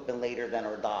 which are open later than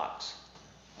our docks.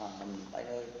 I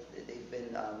know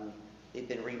they've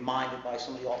been reminded by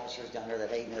some of the officers down there that,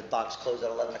 hey, the docks close at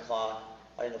 11 o'clock.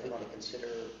 I don't know if we want to consider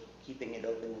keeping it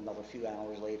open another few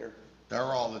hours later. They're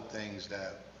all the things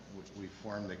that we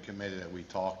formed the committee that we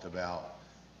talked about,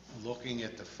 looking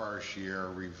at the first year,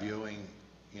 reviewing,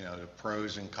 the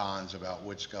pros and cons about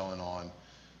what's going on,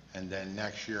 and then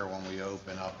next year when we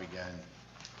open up again,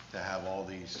 to have all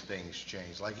these things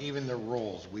changed. Like even the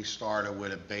rules, we started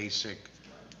with a basic,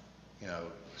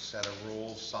 set of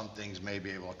rules. Some things may be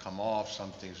able to come off,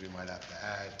 some things we might have to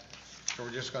add. So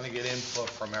we're just going to get input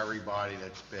from everybody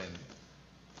that's been,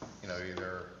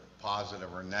 either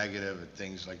positive or negative, and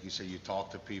things like you said, you talk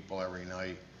to people every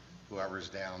night, whoever's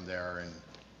down there, and,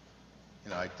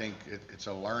 I think it's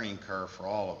a learning curve for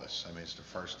all of us. I mean, it's the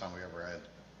first time we ever had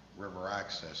river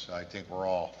access, so I think we're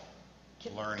all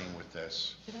learning with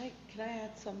this. Can I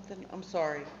add something? I'm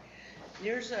sorry.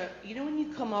 There's when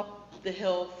you come up the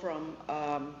hill from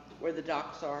where the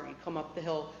docks are, you come up the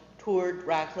hill toward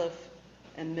Radcliffe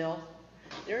and Mill,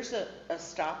 there's a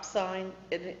stop sign,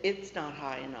 and it's not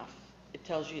high enough. It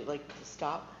tells you, like, to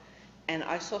stop. And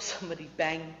I saw somebody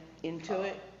bang into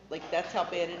it, like, that's how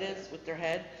bad it is with their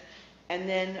head. And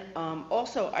then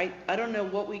also, I don't know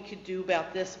what we could do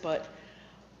about this, but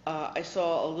I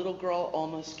saw a little girl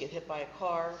almost get hit by a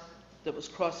car that was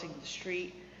crossing the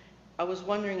street. I was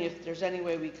wondering if there's any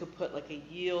way we could put like a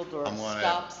yield or a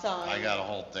stop sign. I got a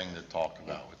whole thing to talk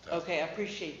about with that. Okay, I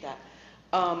appreciate that.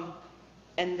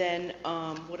 And then,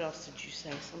 what else did you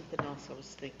say? Something else I was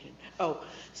thinking. Oh,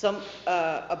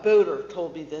 a boater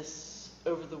told me this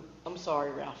I'm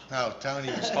sorry, Ralph. No, Tony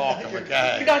was talking, but go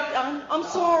ahead. I'm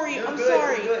sorry, I'm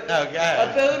sorry. No, go A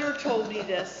ahead. boater told me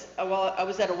this while I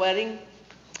was at a wedding,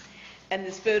 and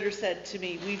this boater said to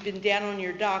me, we've been down on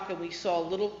your dock and we saw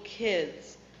little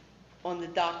kids on the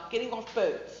dock getting off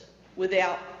boats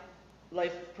without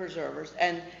life preservers.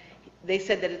 And they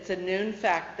said that it's a known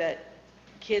fact that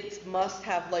kids must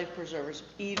have life preservers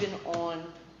even on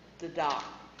the dock.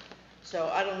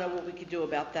 So I don't know what we could do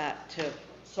about that too.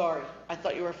 Sorry, I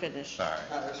thought you were finished. Sorry.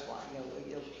 No, that's fine.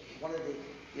 One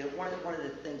of the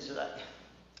things that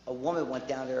a woman went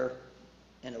down there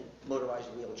in a motorized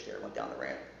wheelchair, went down the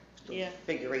ramp, doing Yeah.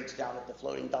 figure eights down at the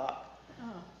floating dock.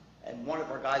 Oh. And one of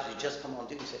our guys who just come on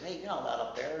duty said, hey, you're not allowed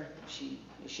up there. She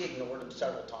ignored him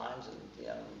several times, and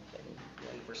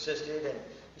he persisted, and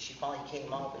she finally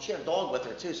came up, and she had a dog with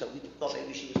her too, so we thought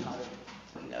maybe she was kind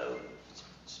of,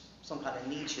 some kind of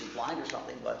need, she was blind or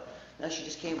something, but no, she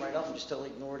just came right up and just totally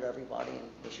ignored everybody,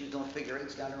 and she was doing figure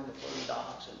eights down there on the floating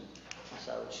docks, and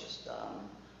so it's just,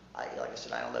 like I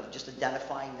said, I don't know, just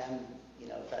identifying them,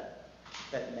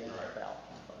 that may help out.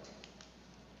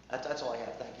 But that's all I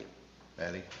have. Thank you.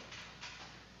 Betty?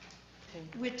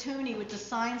 With Tony, with the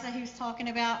signs that he was talking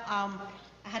about, I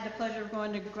had the pleasure of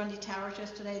going to Grundy Towers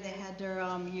yesterday. They had their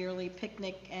yearly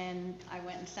picnic, and I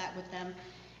went and sat with them.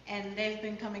 And they've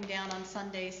been coming down on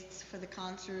Sundays for the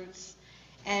concerts.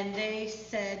 And they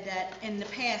said that in the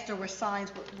past there were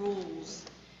signs with rules.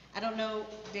 I don't know,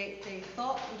 they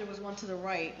thought there was one to the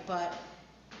right, but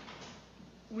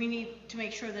we need to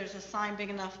make sure there's a sign big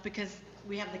enough, because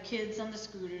we have the kids on the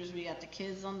scooters, we got the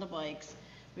kids on the bikes,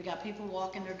 we got people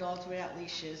walking their dogs without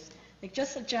leashes. Like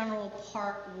just a general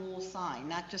park rule sign,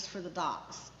 not just for the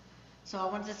docks. So I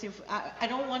wanted to see if, I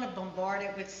don't want to bombard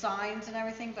it with signs and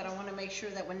everything, but I want to make sure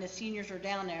that when the seniors are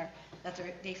down there, that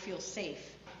they feel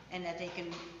safe and that they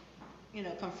can,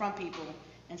 confront people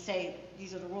and say,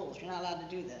 these are the rules, you're not allowed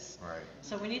to do this. Right.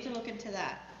 So we need to look into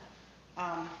that.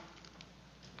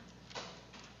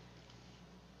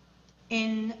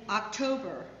 In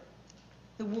October,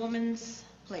 the Woman's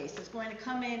Place is going to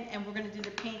come in and we're going to do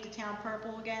the Paint the Town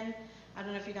Purple again. I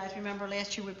don't know if you guys remember,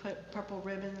 last year we put purple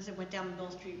ribbons. It went down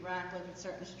Mill Street, Radcliffe, and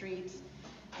certain streets,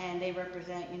 and they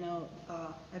represent,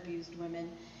 abused women.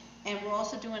 And we're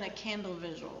also doing a candle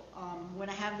visual. When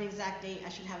I have the exact date, I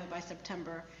should have it by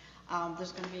September.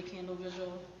 There's going to be a candle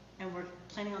visual, and we're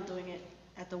planning on doing it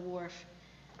at the wharf.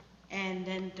 And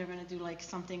then they're going to do like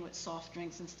something with soft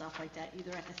drinks and stuff like that,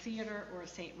 either at the theater or at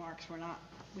St. Mark's.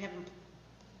 We haven't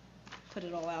put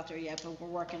it all out there yet, but we're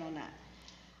working on that.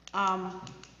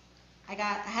 I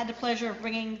had the pleasure of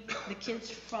bringing the kids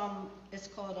from, it's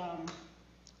called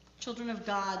Children of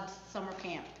God Summer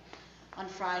Camp. On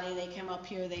Friday, they came up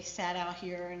here, they sat out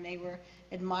here, and they were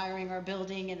admiring our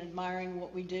building and admiring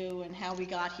what we do and how we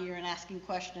got here and asking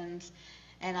questions.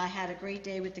 And I had a great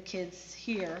day with the kids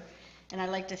here, and I'd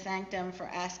like to thank them for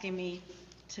asking me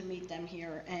to meet them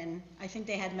here. And I think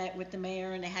they had met with the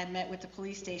mayor and they had met with the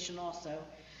police station also.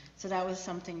 So that was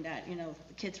something that,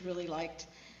 the kids really liked.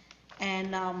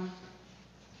 And let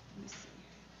me see.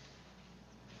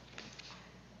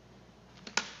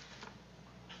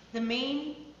 The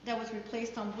main that was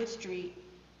replaced on Wood Street,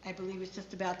 I believe is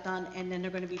just about done, and then they're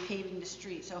going to be paving the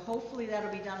street. So hopefully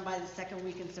that'll be done by the second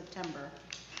week in September.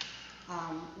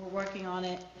 We're working on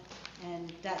it,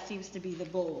 and that seems to be the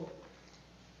goal.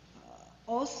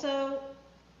 Also,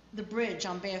 the bridge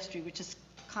on Bath Street, which is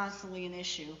constantly an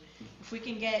issue. If we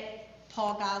can get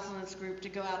Paul Goslin's group to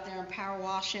go out there and power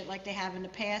wash it like they have in the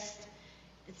past,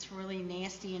 it's really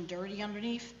nasty and dirty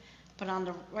underneath. But on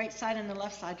the right side and the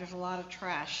left side, there's a lot of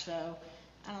trash. So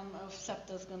I don't know if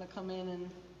SEPTA's going to come in, and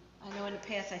I know in the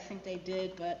past I think they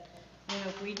did, but I don't know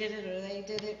if we did it or they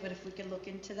did it, but if we could look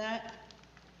into that.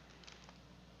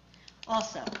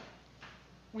 Also,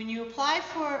 when you apply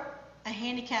for a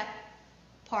handicap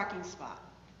parking spot,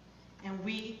 and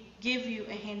we give you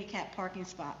a handicap parking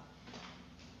spot,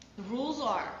 the rules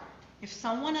are, if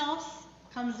someone else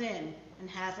comes in and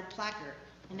has a placard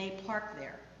and they park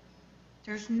there,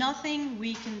 there's nothing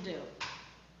we can do.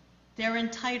 They're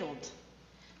entitled.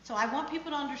 So I want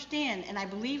people to understand, and I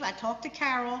believe I talked to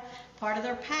Carol, part of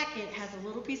their packet has a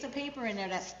little piece of paper in there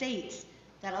that states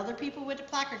that other people with a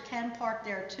placard can park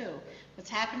there too. What's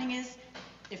happening is,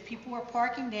 if people are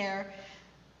parking there,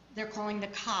 they're calling the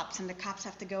cops, and the cops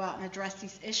have to go out and address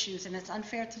these issues, and it's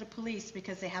unfair to the police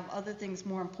because they have other things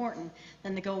more important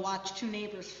than to go watch two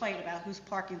neighbors fight about whose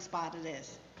parking spot it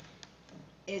is.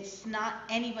 It's not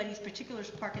anybody's particular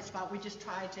parking spot. We just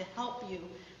try to help you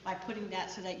by putting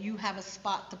that so that you have a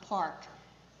spot to park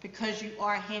because you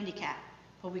are handicapped.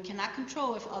 But we cannot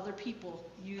control if other people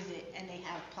use it and they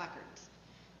have placards.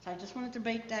 So I just wanted to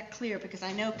make that clear because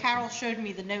I know Carol showed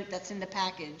me the note that's in the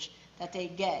package that they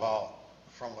get. Well,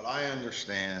 from what I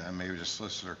understand, and maybe the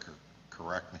solicitor could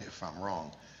correct me if I'm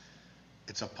wrong,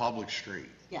 it's a public street.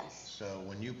 Yes. So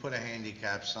when you put a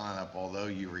handicap sign up, although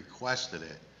you requested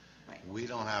it, Right. we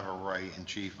don't have a right, and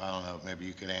Chief, I don't know, maybe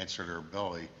you could answer to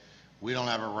Billy, we don't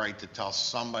have a right to tell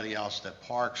somebody else that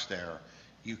parks there,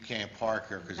 you can't park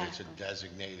here because it's a Exactly.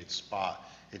 designated spot.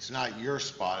 It's not your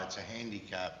spot, it's a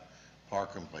handicap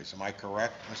parking place. Am I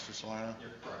correct, Mr. Salerno?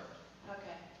 You're correct.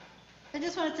 Okay. I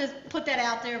just wanted to put that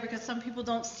out there because some people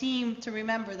don't seem to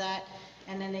remember that,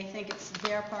 and then they think it's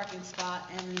their parking spot,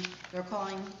 and they're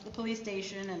calling the police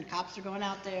station, and cops are going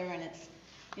out there, and it's,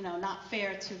 not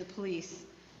fair to the police,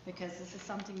 because this is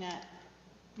something that,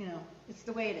 it's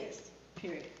the way it is,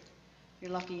 period.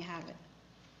 You're lucky you have it.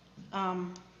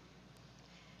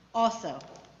 Also,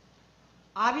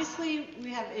 obviously, we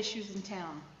have issues in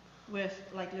town with,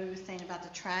 like Louis was saying about the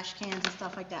trash cans and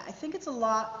stuff like that. I think it's a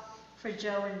lot for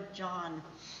Joe and John,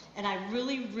 and I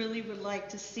really, really would like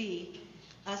to see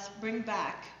us bring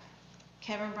back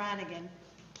Kevin Brannigan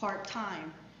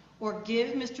part-time, or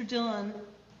give Mr. Dillon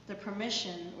the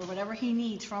permission, or whatever he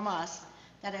needs from us,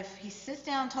 that if he sits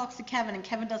down and talks to Kevin and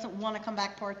Kevin doesn't want to come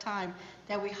back part-time,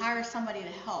 that we hire somebody to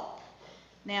help.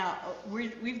 Now,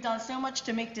 we've done so much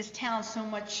to make this town so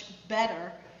much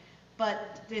better,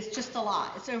 but it's just a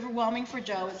lot. It's overwhelming for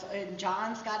Joe, and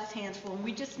John's got his hands full, and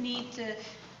we just need to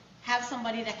have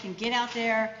somebody that can get out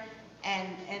there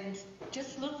and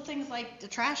just little things like the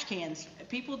trash cans.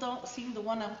 People don't seem to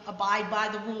want to abide by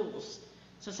the rules,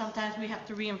 so sometimes we have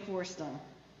to reinforce them,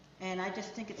 and I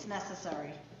just think it's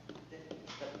necessary.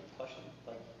 Question,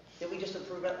 did we just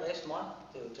approve that last month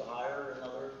to hire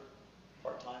another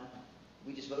part-time?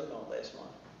 We just voted on it last month.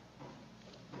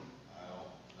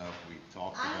 We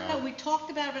talked I don't know, about, we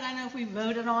talked about it, but I don't know if we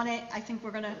voted on it. I think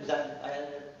we're gonna, Because I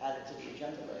added to the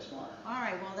agenda last month. all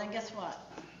right, well, then guess what?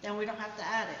 Then we don't have to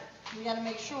add it. We gotta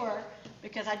make sure,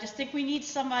 because I just think we need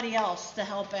somebody else to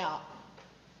help out.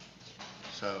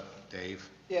 so, Dave,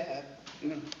 Yeah,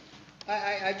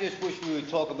 I just wish we would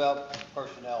talk about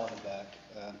personnel in the back.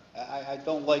 I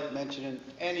don't like mentioning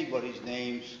anybody's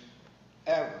names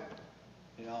ever.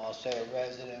 You know, I'll say a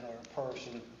resident or a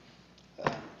person.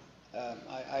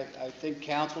 I think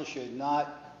council should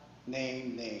not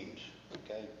name names,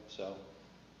 okay? So,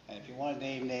 and if you want to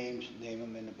name names, name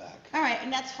them in the back. All right,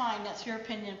 and that's fine, that's your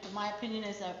opinion, but my opinion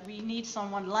is that we need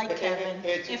someone like It- Kevin.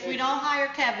 it's- If we it's- don't hire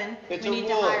Kevin, we It's a need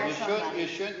to rule. hire You somebody.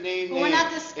 shouldn't name But names we're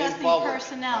not in discussing public.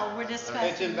 personnel, we're discussing.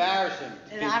 It's embarrassing.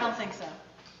 And I don't think so,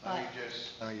 but.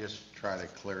 let me just try to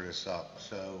clear this up.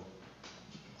 So,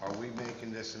 are we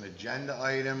making this an agenda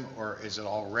item, or is it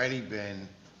already been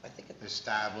I think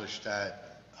established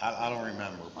that, I don't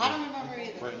remember. I don't remember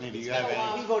either. Brittany, do It's you been have a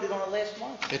while. we voted on it last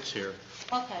month. It's here.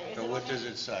 Okay. Is So it what okay? does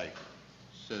it say?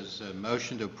 Says,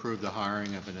 motion to approve the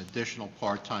hiring of an additional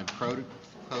part-time code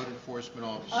enforcement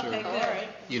officer. Okay, good.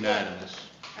 Unanimous.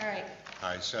 All right, All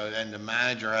right, so then the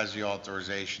manager has the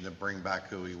authorization to bring back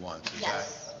who he wants, is that?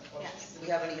 yes, yes. Do we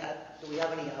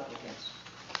have any applicants?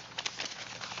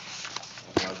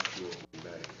 I'm not sure, we may,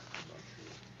 I'm not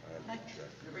sure. I have to check.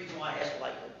 The reason why I asked,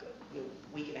 like, a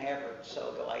week and a half or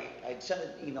so ago, I sent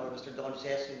an email to Mr. Dillon just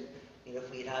asking, if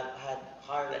we had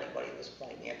hired anybody at this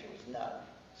point, the answer was no,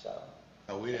 so,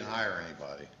 No, we didn't hire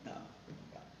anybody. no.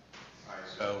 All right,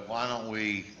 so why don't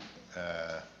we,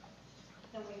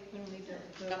 Then we need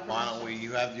to vote on why it. don't we,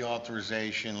 you have the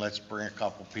authorization, let's bring a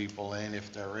couple people in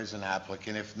if there is an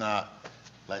applicant. If not,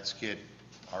 let's get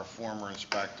our former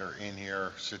inspector in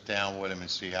here, sit down with him and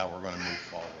see how we're gonna move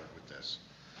forward with this.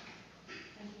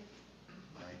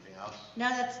 Anything else? No,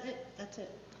 that's it.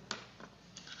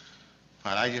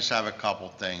 All right, I just have a couple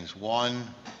things. One,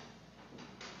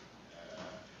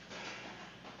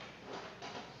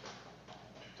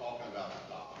 talking about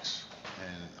the docks,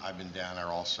 and I've been down there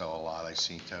also a lot. I've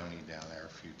seen Tony down there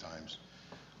a few times.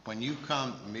 When you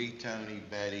come, me, Tony,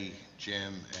 Betty,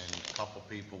 Jim, and a couple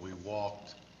people, we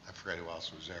walked, I forget who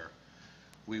else was there.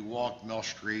 We walked Mill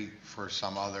Street for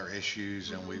some other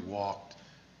issues, and we walked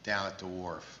down at the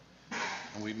wharf.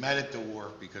 And we met at the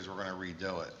wharf because we're gonna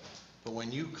redo it. But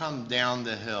when you come down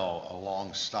the hill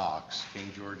along Stocks,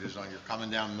 King George's, you're coming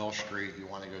down Mill Street, you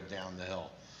wanna go down the hill.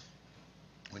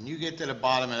 When you get to the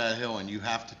bottom of that hill and you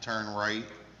have to turn right,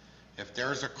 if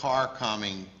there's a car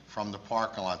coming from the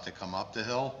parking lot to come up the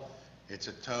hill, it's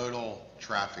a total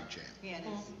traffic jam. Yeah, it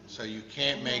is. So you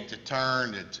can't make the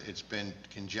turn, it's been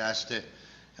congested.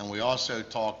 And we also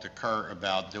talked to Kurt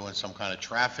about doing some kind of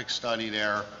traffic study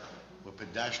there with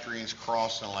pedestrians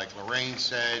crossing, like Lorraine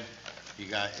said.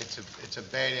 It's a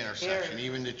bad intersection.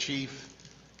 Even the chief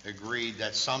agreed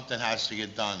that something has to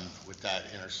get done with that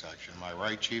intersection. Am I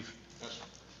right, chief? Yes.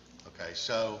 Okay,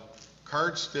 so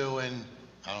Kurt's doing,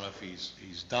 I don't know if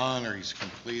he's done or he's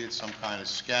completed some kind of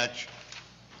sketch,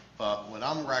 but what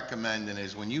I'm recommending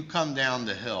is when you come down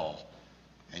the hill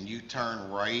and you turn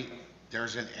right,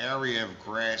 there's an area of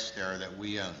grass there that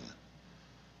we own.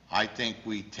 I think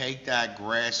we take that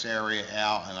grass area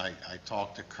out, and I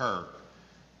talked to Kurt,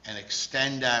 and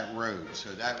extend that road. So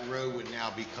that road would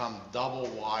now become double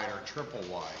wide or triple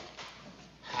wide.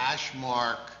 Hash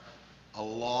mark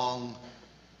along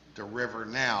the river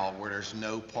now where there's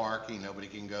no parking, nobody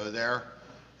can go there.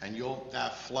 And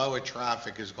that flow of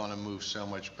traffic is gonna move so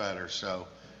much better. So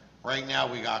right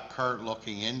now, we got Kurt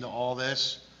looking into all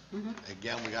this.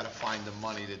 Again, we gotta find the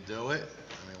money to do it.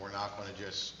 I mean, we're not gonna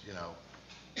just,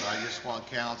 but I just want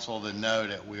council to know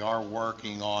that we are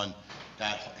working on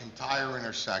that entire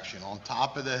intersection, on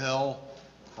top of the hill,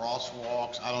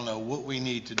 crosswalks, I don't know what we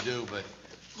need to do, but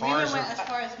We even cars went as are,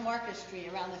 far as Market Street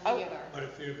around the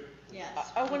theater.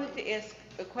 Yes. I wanted to ask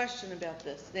a question about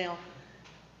this. Now,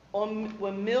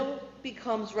 when Mill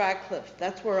becomes Radcliffe,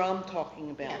 that's where I'm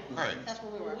talking about. right. That's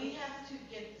where we Will were. we have to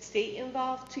get the state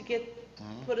involved to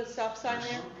put a stop sign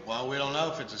there? Well, we don't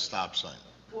know if it's a stop sign.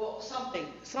 Well,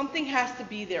 something has to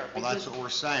be there. Well, that's because what we're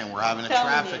saying, we're having a I'm telling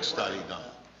traffic you. study done.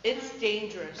 It's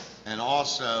dangerous. And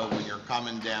also, when you're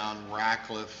coming down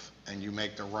Radcliffe and you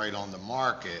make the right on the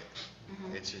market,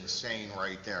 it's insane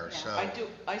right there, so.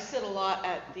 I sit a lot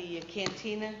at the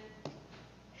cantina,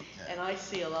 and I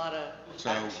see a lot of So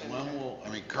action.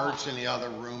 Kurt's in the other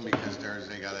room because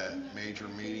they got a major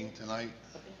meeting tonight.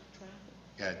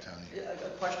 Yeah, Tony. A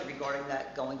question regarding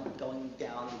that, going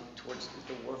down towards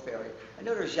the wharf area. I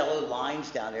know there's yellow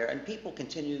lines down there, and people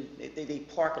continue, they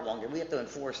park along there. We have to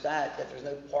enforce that there's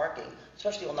no parking,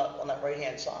 especially on that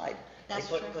right-hand side. That's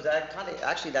true. Because that kind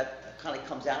of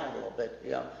comes out a little bit,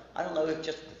 you know. I don't know if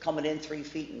just coming in 3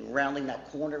 feet and rounding that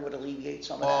corner would alleviate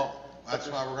some of that. Well, that's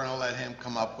why we're gonna let him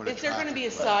come up with a Is there gonna be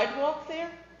a traffic. sidewalk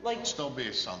there? Like, There'll still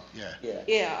be some, yeah. Yeah.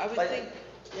 yeah, I would But think,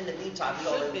 in the meantime, you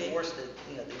Should already be. enforced the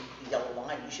yellow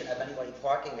line, you shouldn't have anybody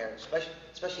parking there,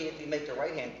 especially if you make the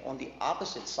right hand on the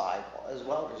opposite side as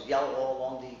well. There's yellow all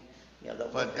along the.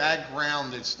 But that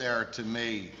ground that's there, to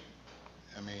me,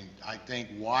 I mean, I think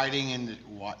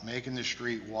making the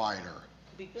street wider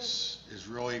be good. is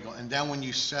really, and then when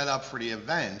you set up for the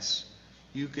events,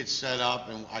 you could set up,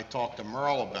 and I talked to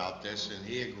Merle about this, and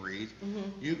he agreed,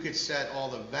 you could set all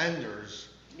the vendors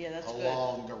Yeah, that's good.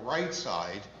 along the right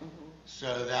side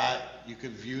so that you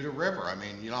could view the river. I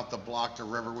mean, you don't have to block the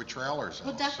river with trailers on.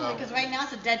 Well, definitely, So- because right now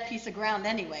it's a dead piece of ground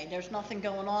anyway. There's nothing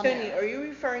going on Tony, there. are you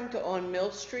referring to on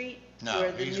Mill Street? No,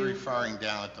 where the he's new- referring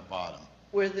down at the bottom.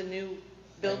 Where the new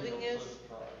building is?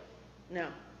 No,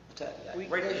 We-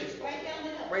 Right as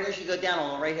you go down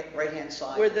on the right-hand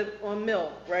side. on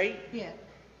Mill, right? Yeah.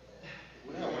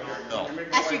 No.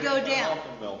 As you go down.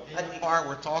 Part,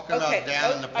 we're talking about Okay,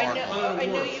 down in the I parking lot. know, I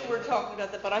know you were talking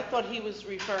about that, but I thought he was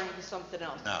referring to something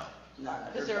else. No. No,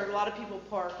 Because there are a lot of people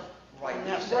park Right, on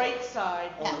that exactly. right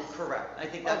side Correct. I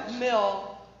think of that's,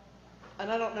 Mill,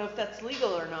 and I don't know if that's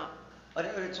legal or not. but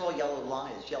it's all yellow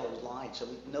lines, so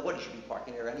nobody should be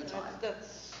parking there anytime.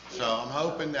 That's, So I'm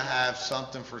hoping to have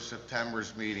something for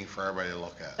September's meeting for everybody to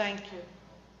look at. thank you.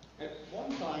 At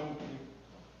one time,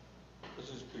 this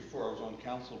is before I was on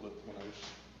council, but when I was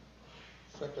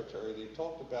secretary, we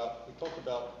talked about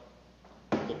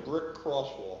the brick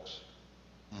crosswalks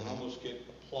that almost get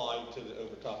applied to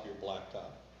over top of your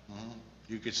blacktop.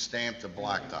 You could stamp the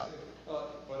blacktop.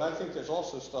 But I think there's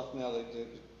also stuff now that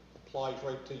applies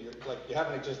right to your, like you have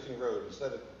an existing road,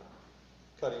 instead of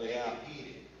cutting it out.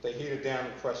 They heat it down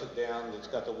and press it down, it's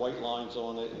got the white lines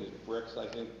on it and it's bricks, I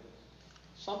think.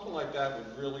 Something like that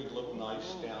would really look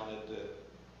nice down at the,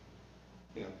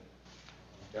 you know,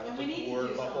 down And at we the need to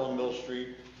board, do up on Mill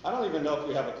Street. I don't even know if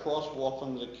we have a crosswalk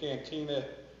from the cantina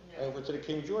over to the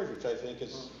King George, which I think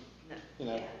is, you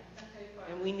know,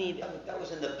 And we need, That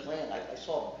was in the plan, I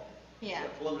saw Yeah. the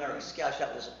preliminary sketch,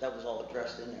 that was all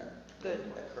addressed in there.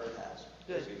 Good. That Kurt has.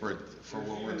 good. For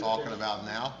what we're talking about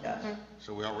now? Yes.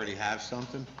 So we already have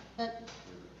something? But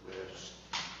This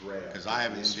draft. Because I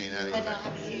haven't seen I anything. don't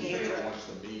have to see He it. wants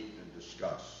to meet and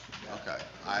discuss. Okay,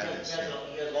 I haven't seen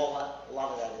it. A lot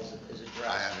of that is addressed.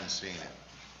 I haven't seen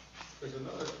it. there's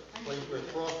another place where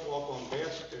crosswalk on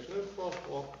Bass, there's no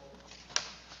crosswalk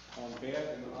on Bass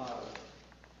and Otter.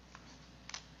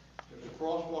 There's a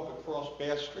crosswalk across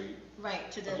Bass Street,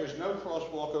 Right, to but the, there's no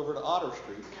crosswalk over to Otter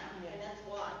Street.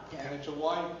 And it's a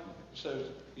wide, so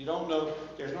you don't know,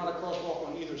 there's not a crosswalk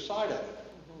on either side of it.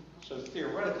 So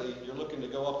theoretically, you're looking to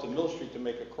go up to Mill Street to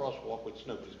make a crosswalk, which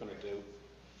nobody's gonna do.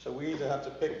 So we either have to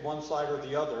pick one side or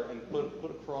the other and put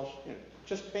a cross, you know,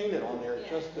 just paint it on there,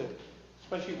 just to,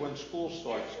 especially when school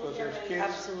starts, because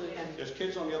Absolutely. there's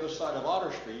kids on the other side of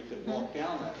Otter Street that walk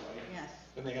down that way. yes.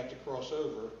 Then they have to cross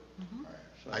over.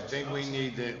 So- I think we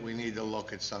need to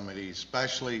look at some of these,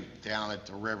 especially down at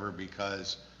the river,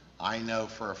 because I know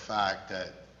for a fact that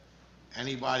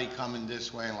anybody coming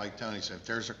this way, and like Tony said, if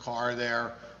there's a car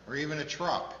there, or even a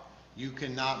truck, you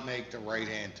cannot make the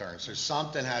right-hand turn. So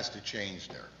something has to change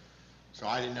there. So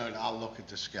I didn't know, I'll look at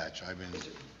the sketch. I've been, And with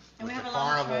we the have a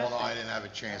lot of carnival, traffic. I didn't have a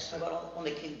chance How to. about on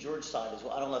the King George side as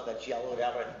well? I don't know if that's yellowed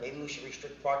out, but maybe we should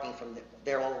restrict parking from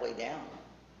there all the way down.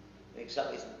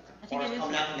 Except if I think cars it is.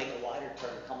 coming out and make a wider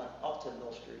turn, coming up to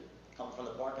Mill Street, come from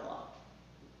the parking lot.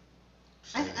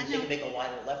 I They know, can make a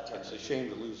wider left turn. It's a shame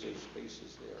to lose those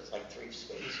spaces there. It's like 3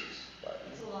 spaces, but.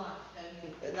 it's a lot.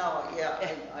 No, yeah,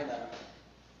 I know.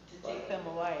 To take them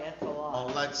away, that's a lot.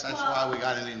 Well, that's why we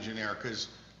got an engineer, because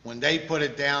when they put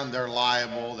it down, they're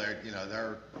liable,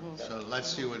 so let's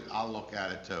see what, I'll look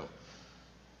at it too.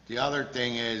 The other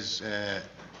thing is,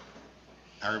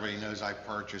 everybody knows I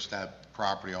purchased that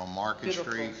property on Market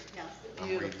Beautiful. Street. Yes. I'm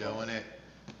Beautiful. redoing it.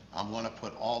 I'm gonna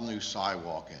put all new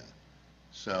sidewalk in.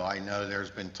 So I know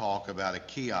there's been talk about a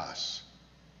kiosk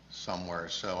somewhere,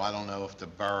 so I don't know if the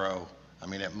borough, I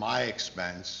mean, at my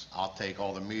expense, I'll take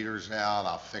all the meters out,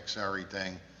 I'll fix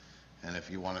everything, and if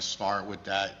you wanna start with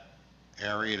that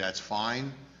area, that's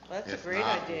fine. That's a If great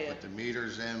not, we'll idea. put the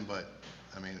meters in, but,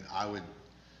 I mean, I would,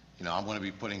 I'm gonna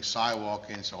be putting sidewalk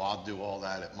in, so I'll do all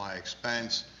that at my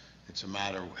expense. It's a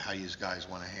matter of how you guys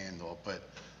wanna handle it, but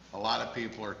a lot of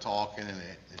people are talking, and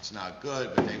it's not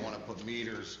good, but they wanna put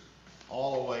meters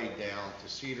all the way down to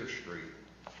Cedar Street,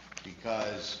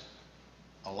 because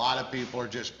a lot of people are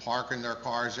just parking their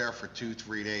cars there for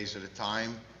 2-3 days at a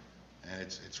time, and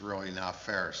it's really not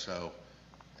fair. So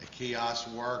The kiosk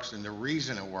works, and the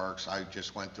reason it works, I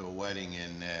just went to a wedding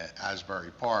in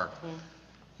Asbury Park.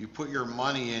 You put your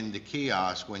money in the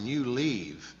kiosk, when you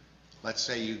leave, let's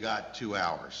say you got 2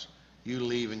 hours, you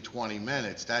leave in 20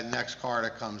 minutes, that next car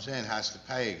that comes in has to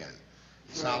pay again.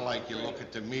 It's not like you look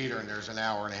at the meter and there's an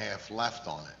hour and a half left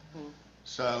on it.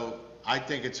 So I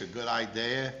think it's a good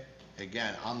idea.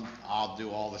 Again, I'll do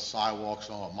all the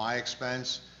sidewalks on at my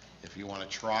expense. If you want to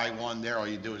try one there, all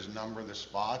you do is number the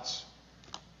spots,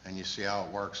 and you see how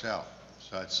it works out.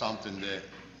 So it's something that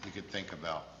you could think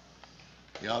about.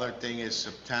 The other thing is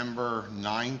September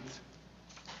 9th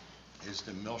is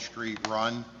the Mill Street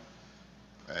Run.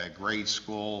 Grade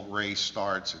school race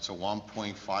starts. It's a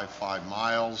 1.55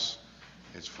 miles.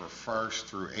 It's for 1st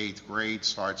through 8th grade,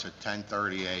 starts at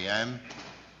 10:30 a.m.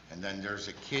 And then there's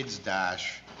a kids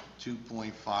dash,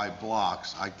 2.5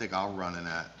 blocks. I think I'll run in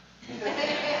that.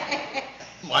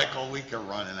 Michael, we can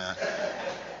run in that.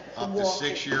 Up to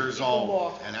 6 years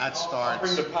old. And that starts.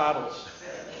 Bring the paddles.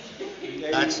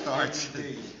 That starts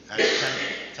at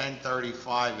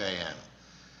 10:35 a.m.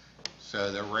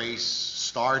 So the race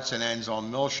starts and ends on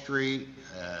Mill Street.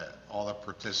 All the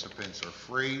participants are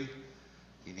free.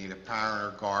 You need a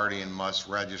parent or guardian must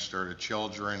register the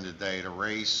children the day of the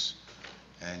race.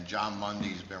 And John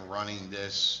Mundy's been running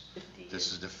this.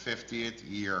 This is the 50th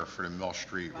year for the Mill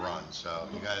Street Run. So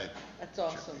you got it. That's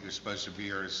awesome. He was supposed to be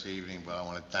here this evening, but I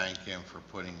want to thank him for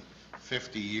putting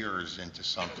 50 years into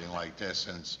something like this,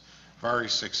 and it's very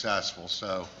successful.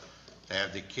 So they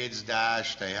have the kids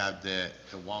dash, they have the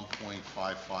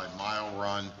 1.55 mile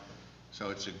run.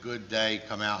 So it's a good day.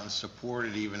 Come out and support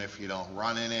it, even if you don't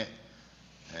run in it.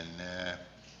 And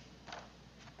I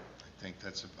think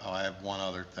that's, I have one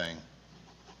other thing.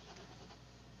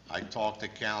 I talked to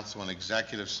council in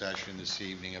executive session this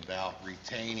evening about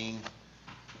retaining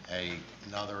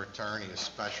another attorney, a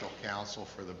special counsel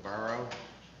for the borough.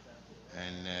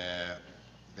 And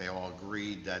they all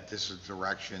agreed that this is the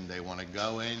direction they want to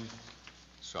go in.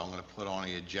 So I'm going to put on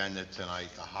the agenda tonight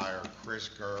to hire Chris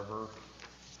Gerber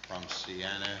from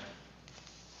Sienna,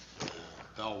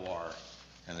 Belwar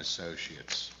and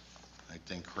Associates. I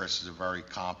think Chris is a very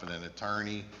competent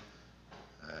attorney,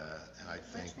 and I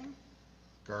think Last name?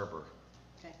 Gerber,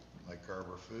 Okay, like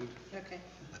Gerber food. okay.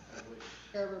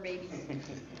 Gerber babies.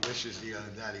 Wishes the other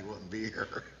day he wouldn't be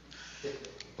here.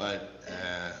 But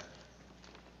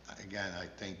again, I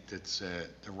think that's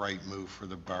the right move for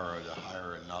the borough to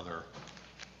hire another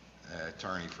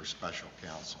attorney for special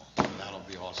counsel. So that'll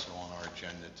be also on our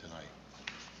agenda tonight.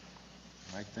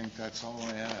 And I think that's all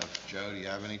I have. Joe, do you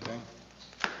have anything?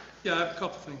 Yeah, I have a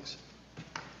couple things.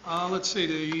 Let's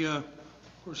see, of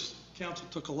course, council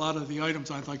took a lot of the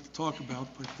items I'd like to talk about,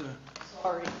 but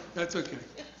Sorry. that's okay.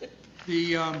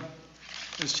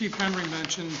 As Chief Henry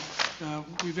mentioned,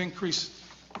 we've increased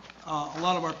a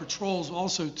lot of our patrols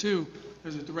also, too.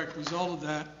 As a direct result of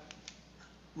that,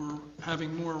 we're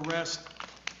having more arrests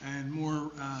and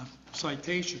more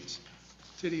citations,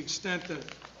 to the extent that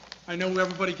I know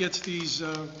everybody gets these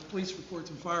police reports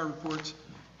and fire reports.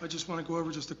 I just want to go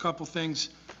over just a couple things.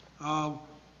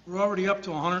 We're already up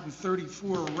to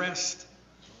 134 arrests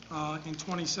in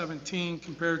 2017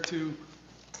 compared to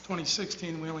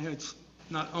 2016. We only had,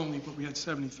 not only, but we had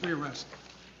 73 arrests.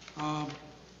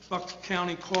 Bucks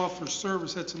County Call for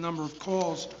Service, that's the number of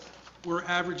calls. We're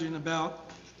averaging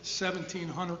about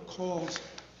 1,700 calls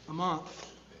a month.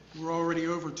 We're already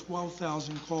over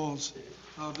 12,000 calls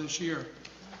this year.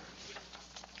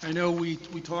 I know we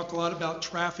talk a lot about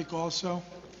traffic also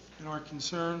and our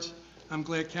concerns. I'm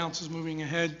glad council's moving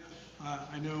ahead.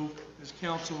 I know, as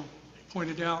council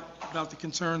pointed out, about the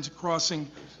concerns of crossing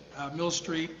Mill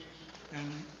Street and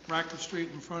Radcliffe Street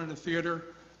in front of the theater.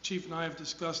 Chief and I have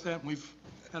discussed that, and we've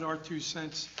had our 2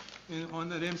 cents on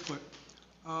that input.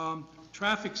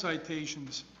 Traffic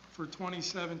citations for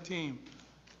 2017,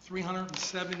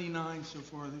 379 so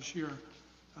far this year.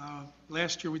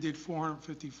 Last year we did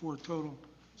 454 total,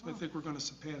 so I think we're going to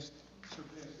surpass that.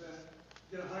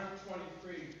 We did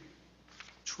 123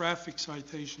 traffic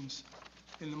citations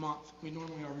in the month. We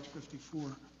normally average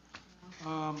 54.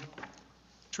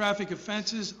 Traffic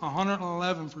offenses,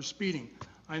 111 for speeding.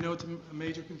 I know it's a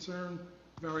major concern.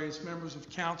 Various members of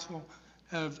council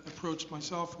have approached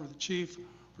myself or the chief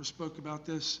or spoke about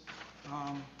this.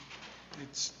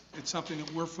 It's something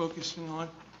that we're focusing on.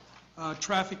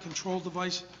 Traffic control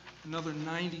device, another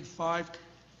 95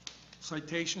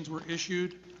 citations were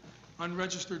issued.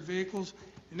 Unregistered vehicles,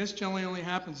 and this generally only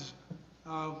happens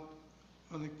on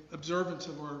the observance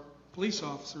of our police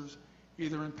officers,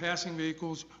 either in passing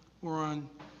vehicles or on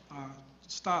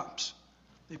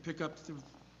they pick up the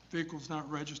vehicles not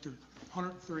registered,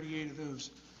 138 of those.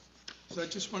 So I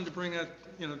just wanted to bring that,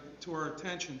 to our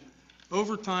attention.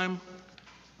 Overtime,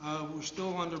 we're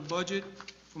still under budget,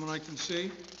 from what I can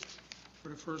see, for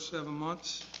the first 7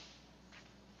 months.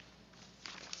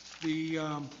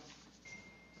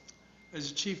 As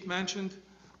the chief mentioned,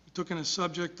 we took in a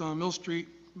subject on Mill Street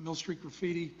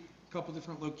graffiti, a couple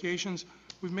different locations.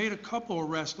 We've made a couple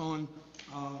arrests on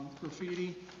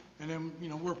graffiti, and then,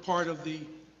 we're part of the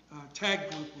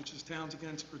TAG group, which is Towns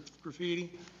Against Graffiti.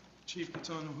 The chief gets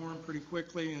on the horn pretty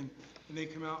quickly, and they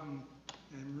come out and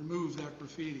remove that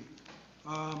graffiti.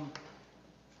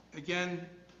 Again,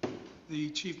 the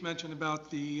chief mentioned about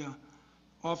the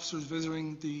officers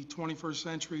visiting the 21st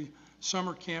Century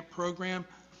Summer Camp Program.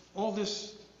 All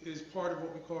this is part of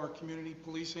what we call our community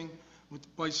policing,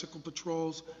 with bicycle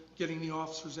patrols, getting the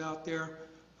officers out there.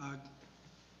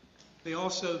 They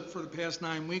also, for the past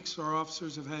 9 weeks, our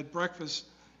officers have had breakfast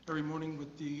every morning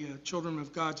with the Children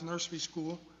of God's Nursery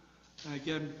School. And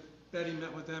again, Betty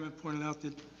met with them and pointed out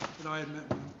that I had met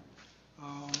with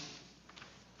them.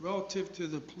 Relative to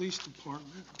the police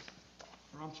department,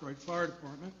 fire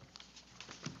department,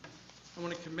 I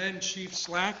want to commend Chief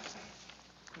Slack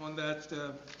on that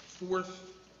 4th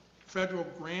federal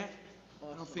grant.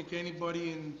 I don't think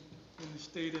anybody in the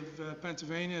state of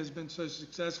Pennsylvania has been so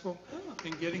successful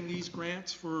in getting these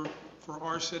grants for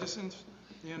our citizens.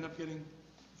 They end up getting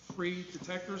free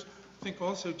detectors. I think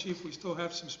also, Chief, we still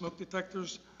have some smoke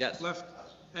detectors left,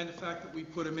 and the fact that we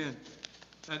put them in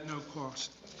at no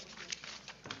cost.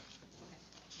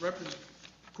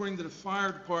 According to the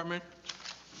fire department,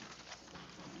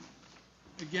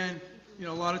 again, a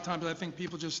lot of times I think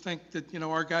people just think that,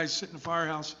 our guys sit in the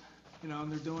firehouse,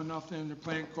 and they're doing nothing, they're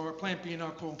playing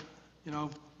pinochle,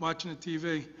 watching the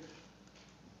TV.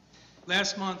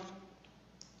 Last month,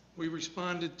 we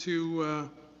responded to,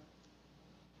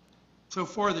 so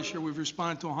far this year, we've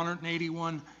responded to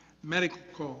 181 medical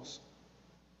calls.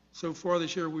 So far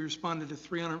this year, we responded to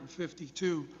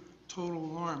 352 total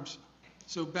alarms.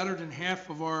 So better than half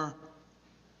of our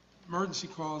emergency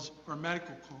calls are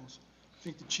medical calls. I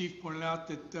think the chief pointed out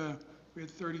that we had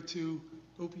 32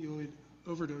 opioid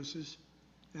overdoses,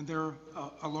 and they're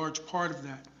a large part of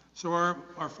that. So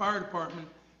our fire department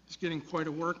is getting quite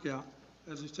a workout.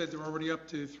 As I said, they're already up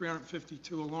to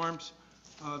 352 alarms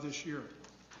this year.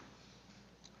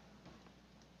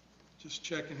 Just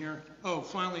checking here. Oh,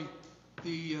 finally,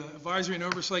 the Advisory and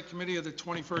Oversight Committee of the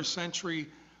 21st Century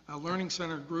Learning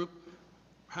Center group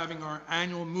having our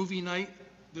annual movie night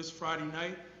this Friday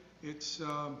night. It's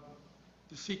The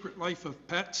Secret Life of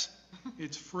Pets.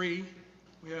 It's free.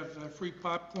 We have free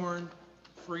popcorn,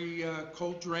 free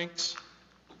cold drinks.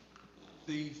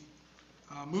 The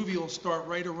movie will start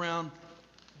right around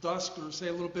dusk, or say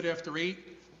a little bit after 8,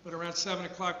 but around 7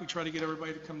 o'clock we try to get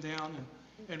everybody to come down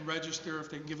and register if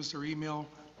they can give us their email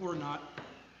or not.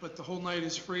 But the whole night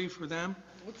is free for them.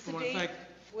 What's the date?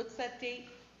 What's that date?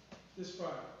 This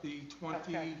Friday, the 25th.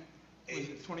 Okay.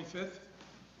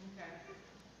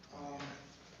 I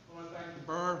want to thank the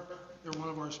borough. They're one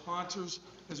of our sponsors,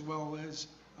 as well as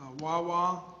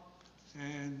Wawa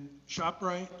and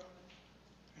ShopRite,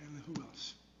 and who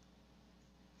else?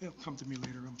 It'll come to me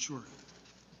later, I'm sure.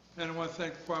 And I want to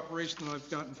thank the cooperation that I've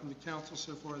gotten from the council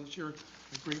so far this year.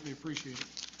 I greatly appreciate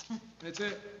it. That's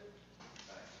it.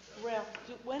 Ralph,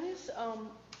 when is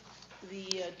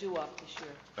the due-up this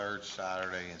year? 3rd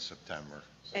Saturday in September.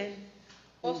 And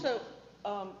also,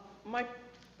 my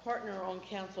partner on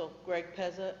council, Greg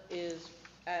Pezza, is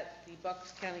at the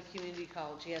Bucks County Community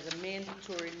College. He has a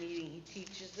mandatory meeting. He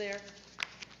teaches there.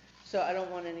 So I don't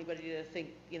want anybody to think,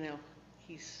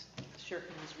 he's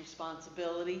shirking his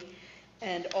responsibility.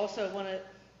 And also, I want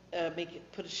to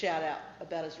put a shout out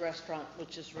about his restaurant,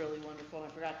 which is really wonderful.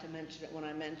 And I forgot to mention it when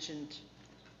I mentioned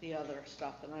the other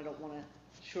stuff, and I don't want to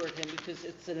short him because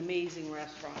it's an amazing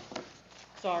restaurant.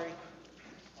 Sorry.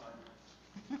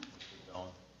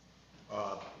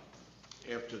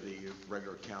 After the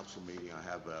regular council meeting, I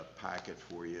have a packet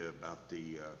for you about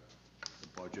the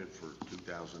budget for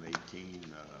 2018.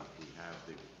 We have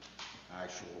the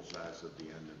actuals as of the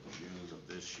end of June of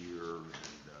this year, and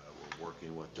we're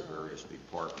working with the various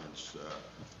departments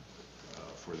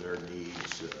for their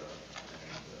needs and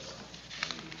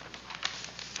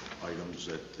any items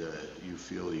that you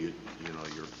feel you'd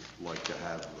like to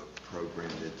have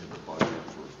programmed into the budget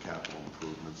for capital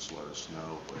improvements. Let us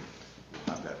know. But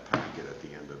we'll have that packet at the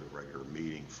end of the regular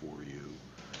meeting for you.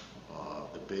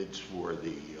 The bids for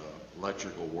the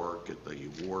electrical work at the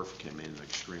wharf came in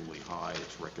extremely high.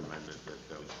 It's recommended that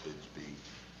those bids be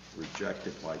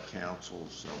rejected by council,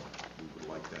 so we would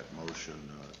like that motion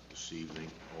this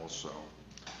evening also.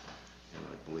 And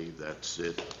I believe that's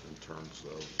it in terms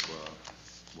of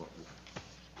what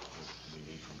we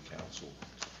need from council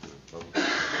to vote. Bill,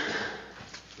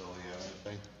 you have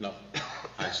anything? No. All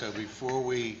right, so before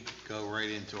we go right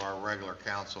into our regular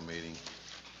council meeting,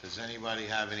 does anybody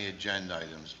have any agenda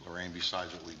items, Lorraine,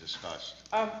 besides what we discussed?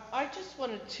 I just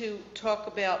wanted to talk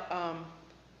about, I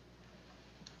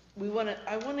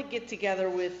want to get together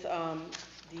with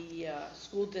the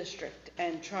school district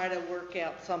and try to work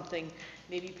out something,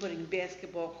 maybe putting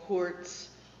basketball courts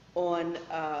on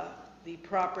the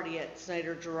property at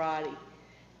Snyder Girardi,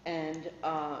 and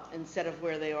instead of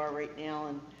where they are right now,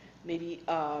 and maybe,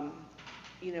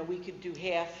 we could do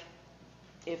half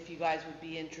if you guys would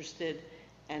be interested,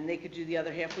 and they could do the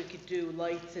other half. We could do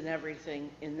lights and everything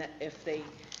in that, if they,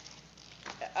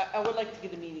 I would like to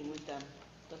get a meeting with them,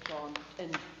 that's all,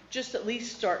 and just at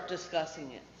least start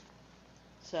discussing it.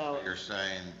 So, You're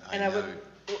saying, and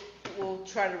we'll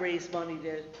try to raise money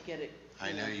to get it.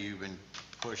 I know you've been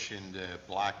pushing the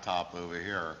blacktop over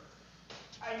here.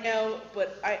 I know,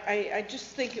 but I just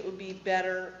think it would be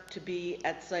better to be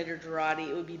at Snyder Girardi.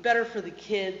 It would be better for the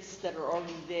kids that are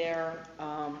already there.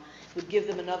 Would give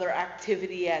them another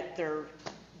activity at their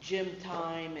gym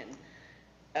time,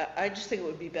 and I just think it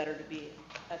would be better to be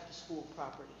at the school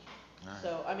property. All right.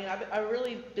 So, I mean, I've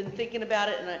really been thinking about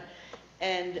it,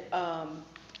 and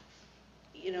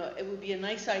it would be a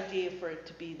nice idea for it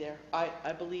to be there.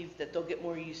 I believe that they'll get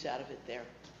more use out of it there.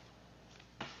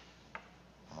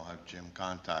 I'll have Jim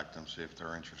contact them, see if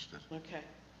they're interested. Okay.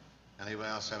 Anybody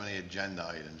else have any agenda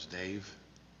items? Dave?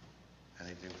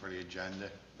 Anything for the agenda?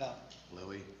 No.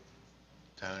 Louis?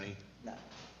 Tony? No.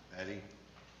 Eddie?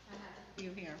 I have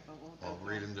you here, but we'll Well, go.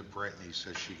 read them to Brittany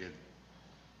so she could,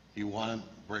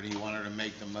 Brittany, you want her to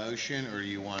make the motion, or do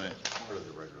you want it? Part of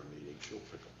the regular meeting, she'll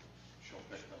pick them. She'll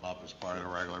pick them up as part of the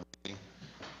regular meeting.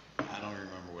 I don't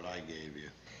remember what I gave you.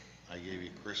 I gave you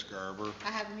Chris Gerber.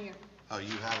 I have them here. Oh,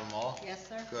 you have them all? Yes,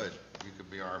 sir. Good. You could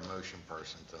be our motion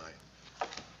person tonight.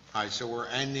 All right, so we're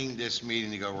ending this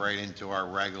meeting to go right into our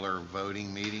regular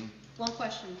voting meeting. One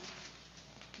question.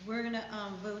 We're gonna,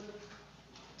 vote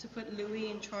to put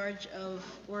Louis in charge of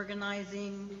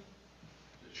organizing.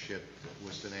 The ship,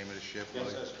 what's the name of the ship? Yes,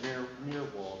 Louis? that's Mirwald,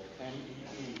 MEERWALD.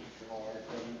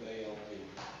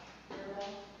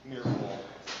 Mirwald.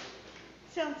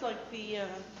 Sounds like the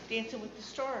Dancing with the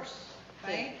Stars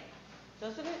thing, Right?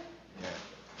 doesn't it? Yeah.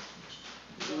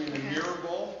 You mean the mirror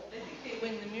ball? I think they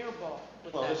win the mirror ball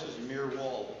with Well, that. this is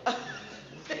Mirwald.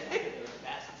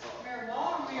 Mayor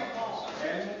Wall or Mayor Ball?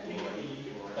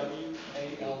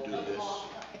 MEEWALD. Do this.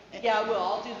 Yeah, I will,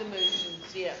 I'll do the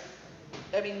motions, yeah.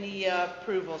 I mean, the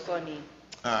approvals, I mean.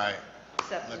 All right,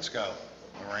 acceptance. let's go.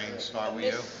 Lorraine, start with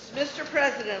you. Mr.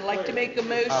 President, I'd like to make a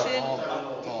motion. Hold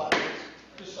on.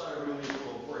 Just so I really need a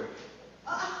little break.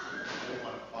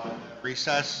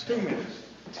 Recess? 2 minutes.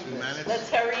 2 minutes? Let's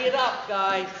hurry it up,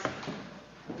 guys.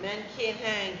 Men can't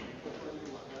hang.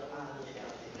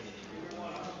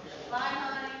 Bye,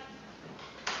 honey.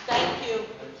 Thank you.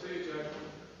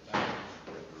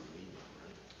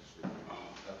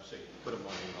 Put them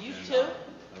on. You too?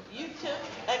 You too?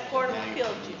 That corner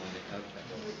killed you.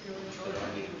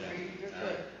 You're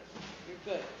good. You're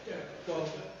good.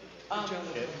 I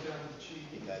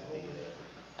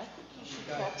think you should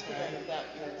talk to them about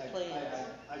your plans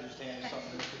I just had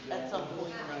something to do. at some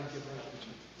point.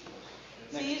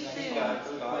 See you soon. See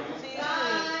you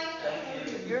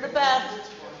soon. You're the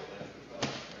best.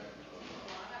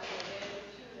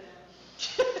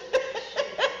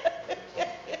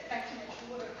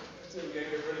 So we gotta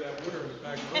get rid of that water in the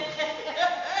back room.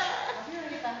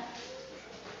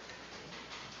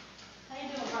 How you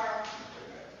doing, Carl?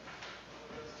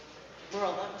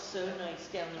 Merle, that was so nice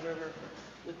down the river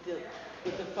with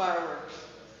the fireworks.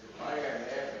 I got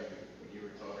laughing when you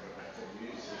were talking about the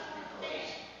music,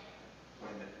 because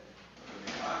when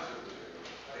the concert was over,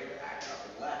 they packed up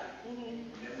and left. And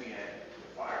then we had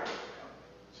the fireworks come,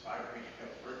 fireworks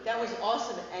come through. That was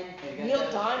awesome, and Neil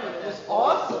Diamond, it was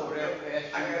awesome.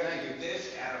 I gotta get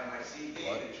this out of my CD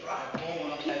and try.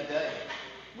 Blowing up that day.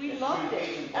 We loved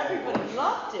it. Everybody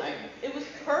loved it. It was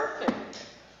perfect.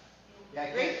 Yeah,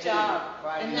 I Great can't job. believe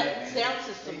Friday And night, that man, sound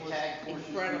system big was tag courses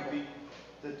incredible. would be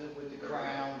with the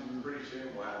crowns and Pretty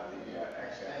soon we'll have the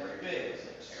XM and radio. big,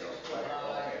 6 foot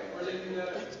high.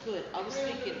 That's good. I was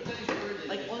thinking,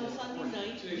 like on Sunday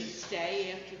night, we'd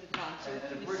stay after the concert,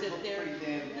 And the we'd bridge sit looked there. pretty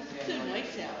damn- It's damn so nice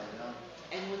nice out. you know?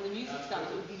 And when the music stops,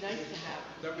 it would be nice to have,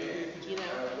 That we gave the you gym?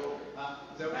 know?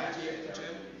 Is that what you gave the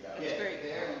gym? It's great.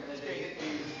 There, and It's they great. hit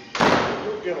me.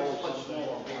 You'll get old Much someday.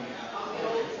 smaller. Get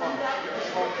old someday. I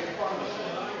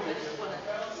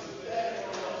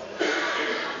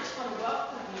just wanna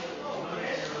welcome you.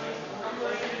 I'm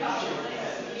very proud of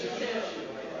you. You too.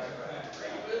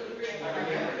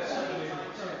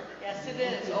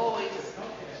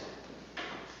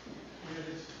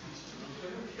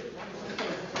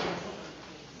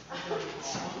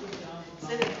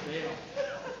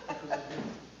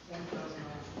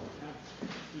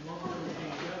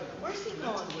 Where's he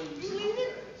going? You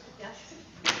leaving? Yes.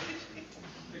 I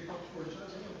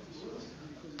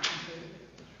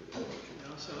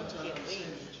can't wait.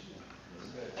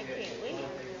 I can't wait.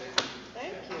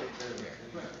 Thank you.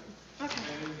 Okay.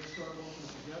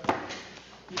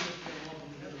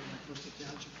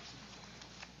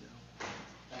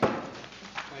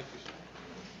 Thank you, sir.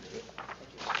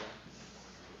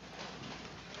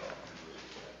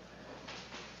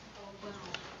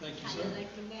 Thank you, I sir. didn't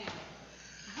like the man.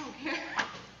 I don't care.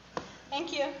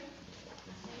 Thank you.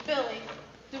 Billy,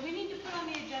 do we need to put on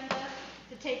the agenda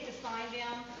to take the sign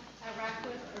down at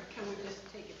Ratcliffe, or can we just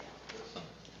take it down?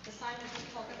 The sign that we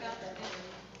talk about, that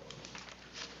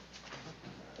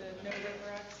The no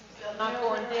river access? Not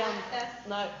going down,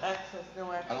 not access,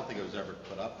 no access. I don't think it was ever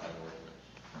put up by ordinance.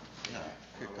 No,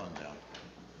 kick on down.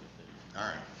 All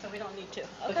right, so we don't need to.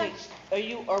 Okay,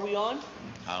 are we on?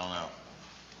 I don't know.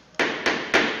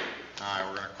 All right,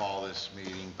 we're going to call this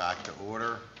meeting back to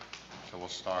order. So we'll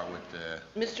start with the,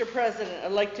 Mr. President,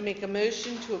 I'd like to make a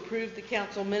motion to approve the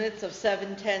council minutes of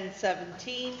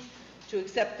 7/10/17, to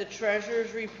accept the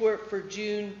treasurer's report for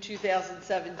June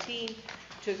 2017,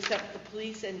 to accept the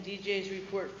police and DJ's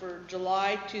report for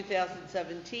July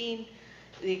 2017,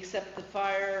 to accept the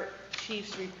fire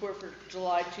chief's report for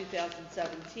July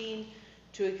 2017,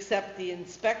 to accept the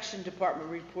inspection department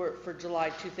report for July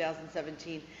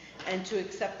 2017, and to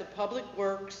accept the public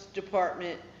works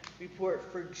department report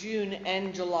for June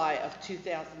and July of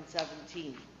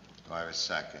 2017. do I have a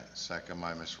second? Second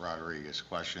by Ms. Rodriguez.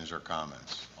 Questions or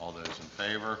comments? All those in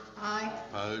favor? Aye.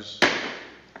 Opposed?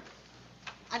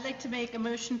 I'd like to make a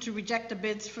motion to reject the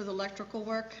bids for the electrical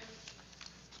work.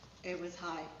 It was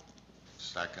high.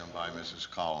 Second by Mrs.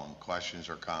 Collins. Questions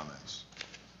or comments?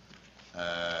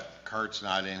 Kurt's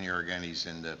not in here again. He's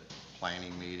in the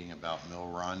planning meeting about Mill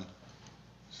Run.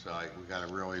 So we got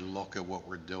to really look at what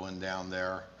we're doing down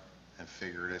there and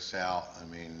figure this out. I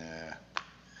mean,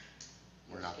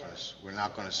 we're not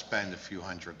going to spend a few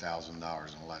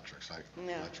 $100,000 in electrics.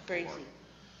 No, it's crazy.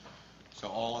 So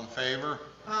all in favor?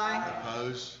 Aye.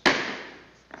 Opposed?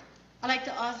 I'd like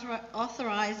to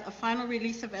authorize a final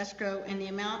release of escrow in the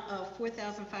amount of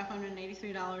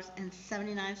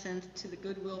 $4,583.79 to the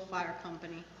Goodwill Fire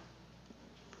Company.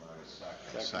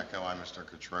 Second by Mr.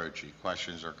 Catroci.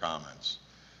 Questions or comments?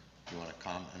 You want to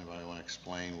comment? Anybody want to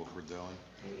explain what we're doing?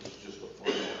 This is just a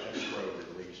final escrow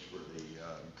release for the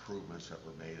improvements that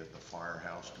were made at the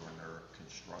firehouse during their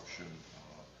construction.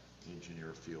 The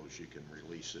engineer feels you can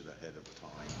release it ahead of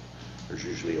time. There's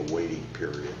usually a waiting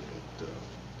period, but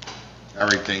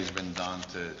Everything's been done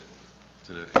to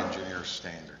the engineer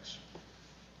standards.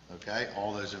 Okay,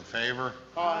 all those in favor?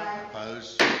 Aye.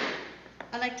 Opposed?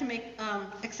 I'd like to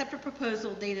accept a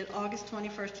proposal dated August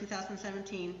 21st,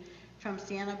 2017 from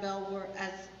Sienna Bellwar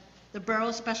as the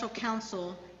Borough Special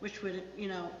Counsel, which would,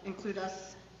 include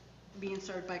us being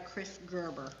served by Chris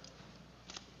Gerber.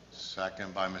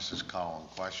 Second by Mrs. Collins.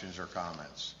 Questions or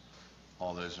comments?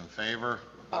 All those in favor?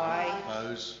 Aye.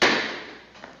 Opposed?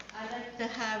 I'd like to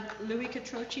have Louis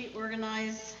Catroci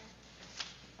organize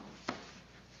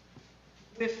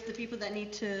with the people that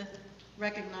need to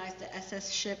recognize the SS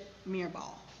ship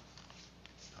Mirabal.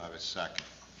 I have a second.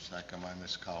 Second by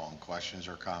Ms. Collins. Questions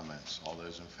or comments? All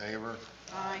those in favor?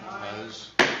 Aye.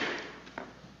 Opposed? Go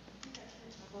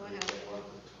ahead.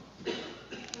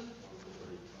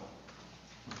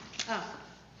 Oh.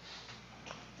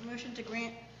 Motion to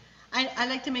grant, I'd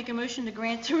like to make a motion to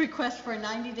grant a request for a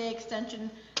 90-day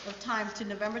extension of time to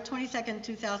November 22nd,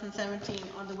 2017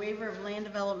 on the waiver of land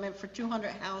development for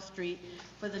 200 Howell Street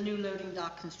for the new loading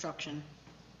dock construction.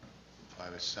 I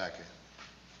have a second.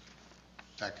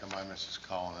 Second by Mrs.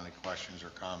 Collins. Any questions or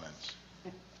comments?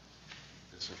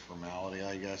 It's a formality,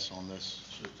 I guess, on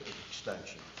this. it's an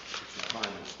extension. It's a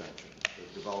time extension.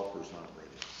 The developer's not ready.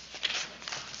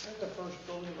 Is that the first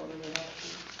building on the new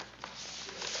house?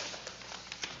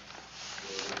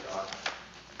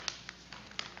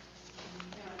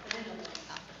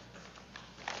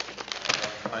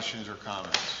 Questions or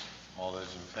comments? All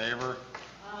those in favor?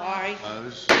 Aye.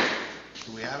 Opposed?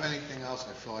 Do we have anything else?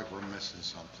 I feel like we're missing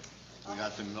something. We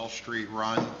got the Mill Street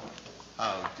run.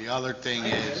 Oh, the other thing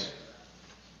is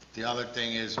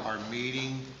our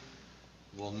meeting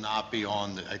will not be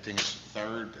on I think it's the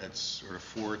 3rd, or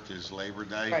the 4th is Labor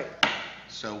Day. Right.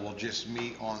 So we'll just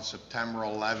meet on September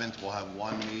 11th. We'll have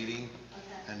one meeting.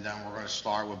 And then we're going to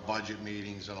start with budget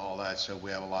meetings and all that, so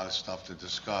we have a lot of stuff to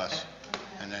discuss.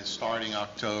 And then starting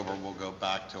October, we'll go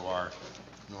back to our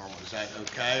normal. Is that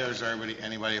okay, or is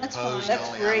anybody That's opposed? fine. to That's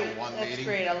only great. having one That's meeting?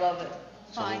 great. I love it.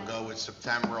 So we'll Fine. go with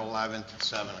September 11th at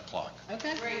 7 o'clock.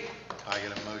 Okay? Great. Can I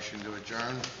get a motion to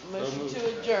adjourn? Motion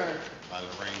to adjourn. By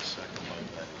Lorraine, second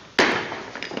by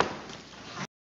Betty.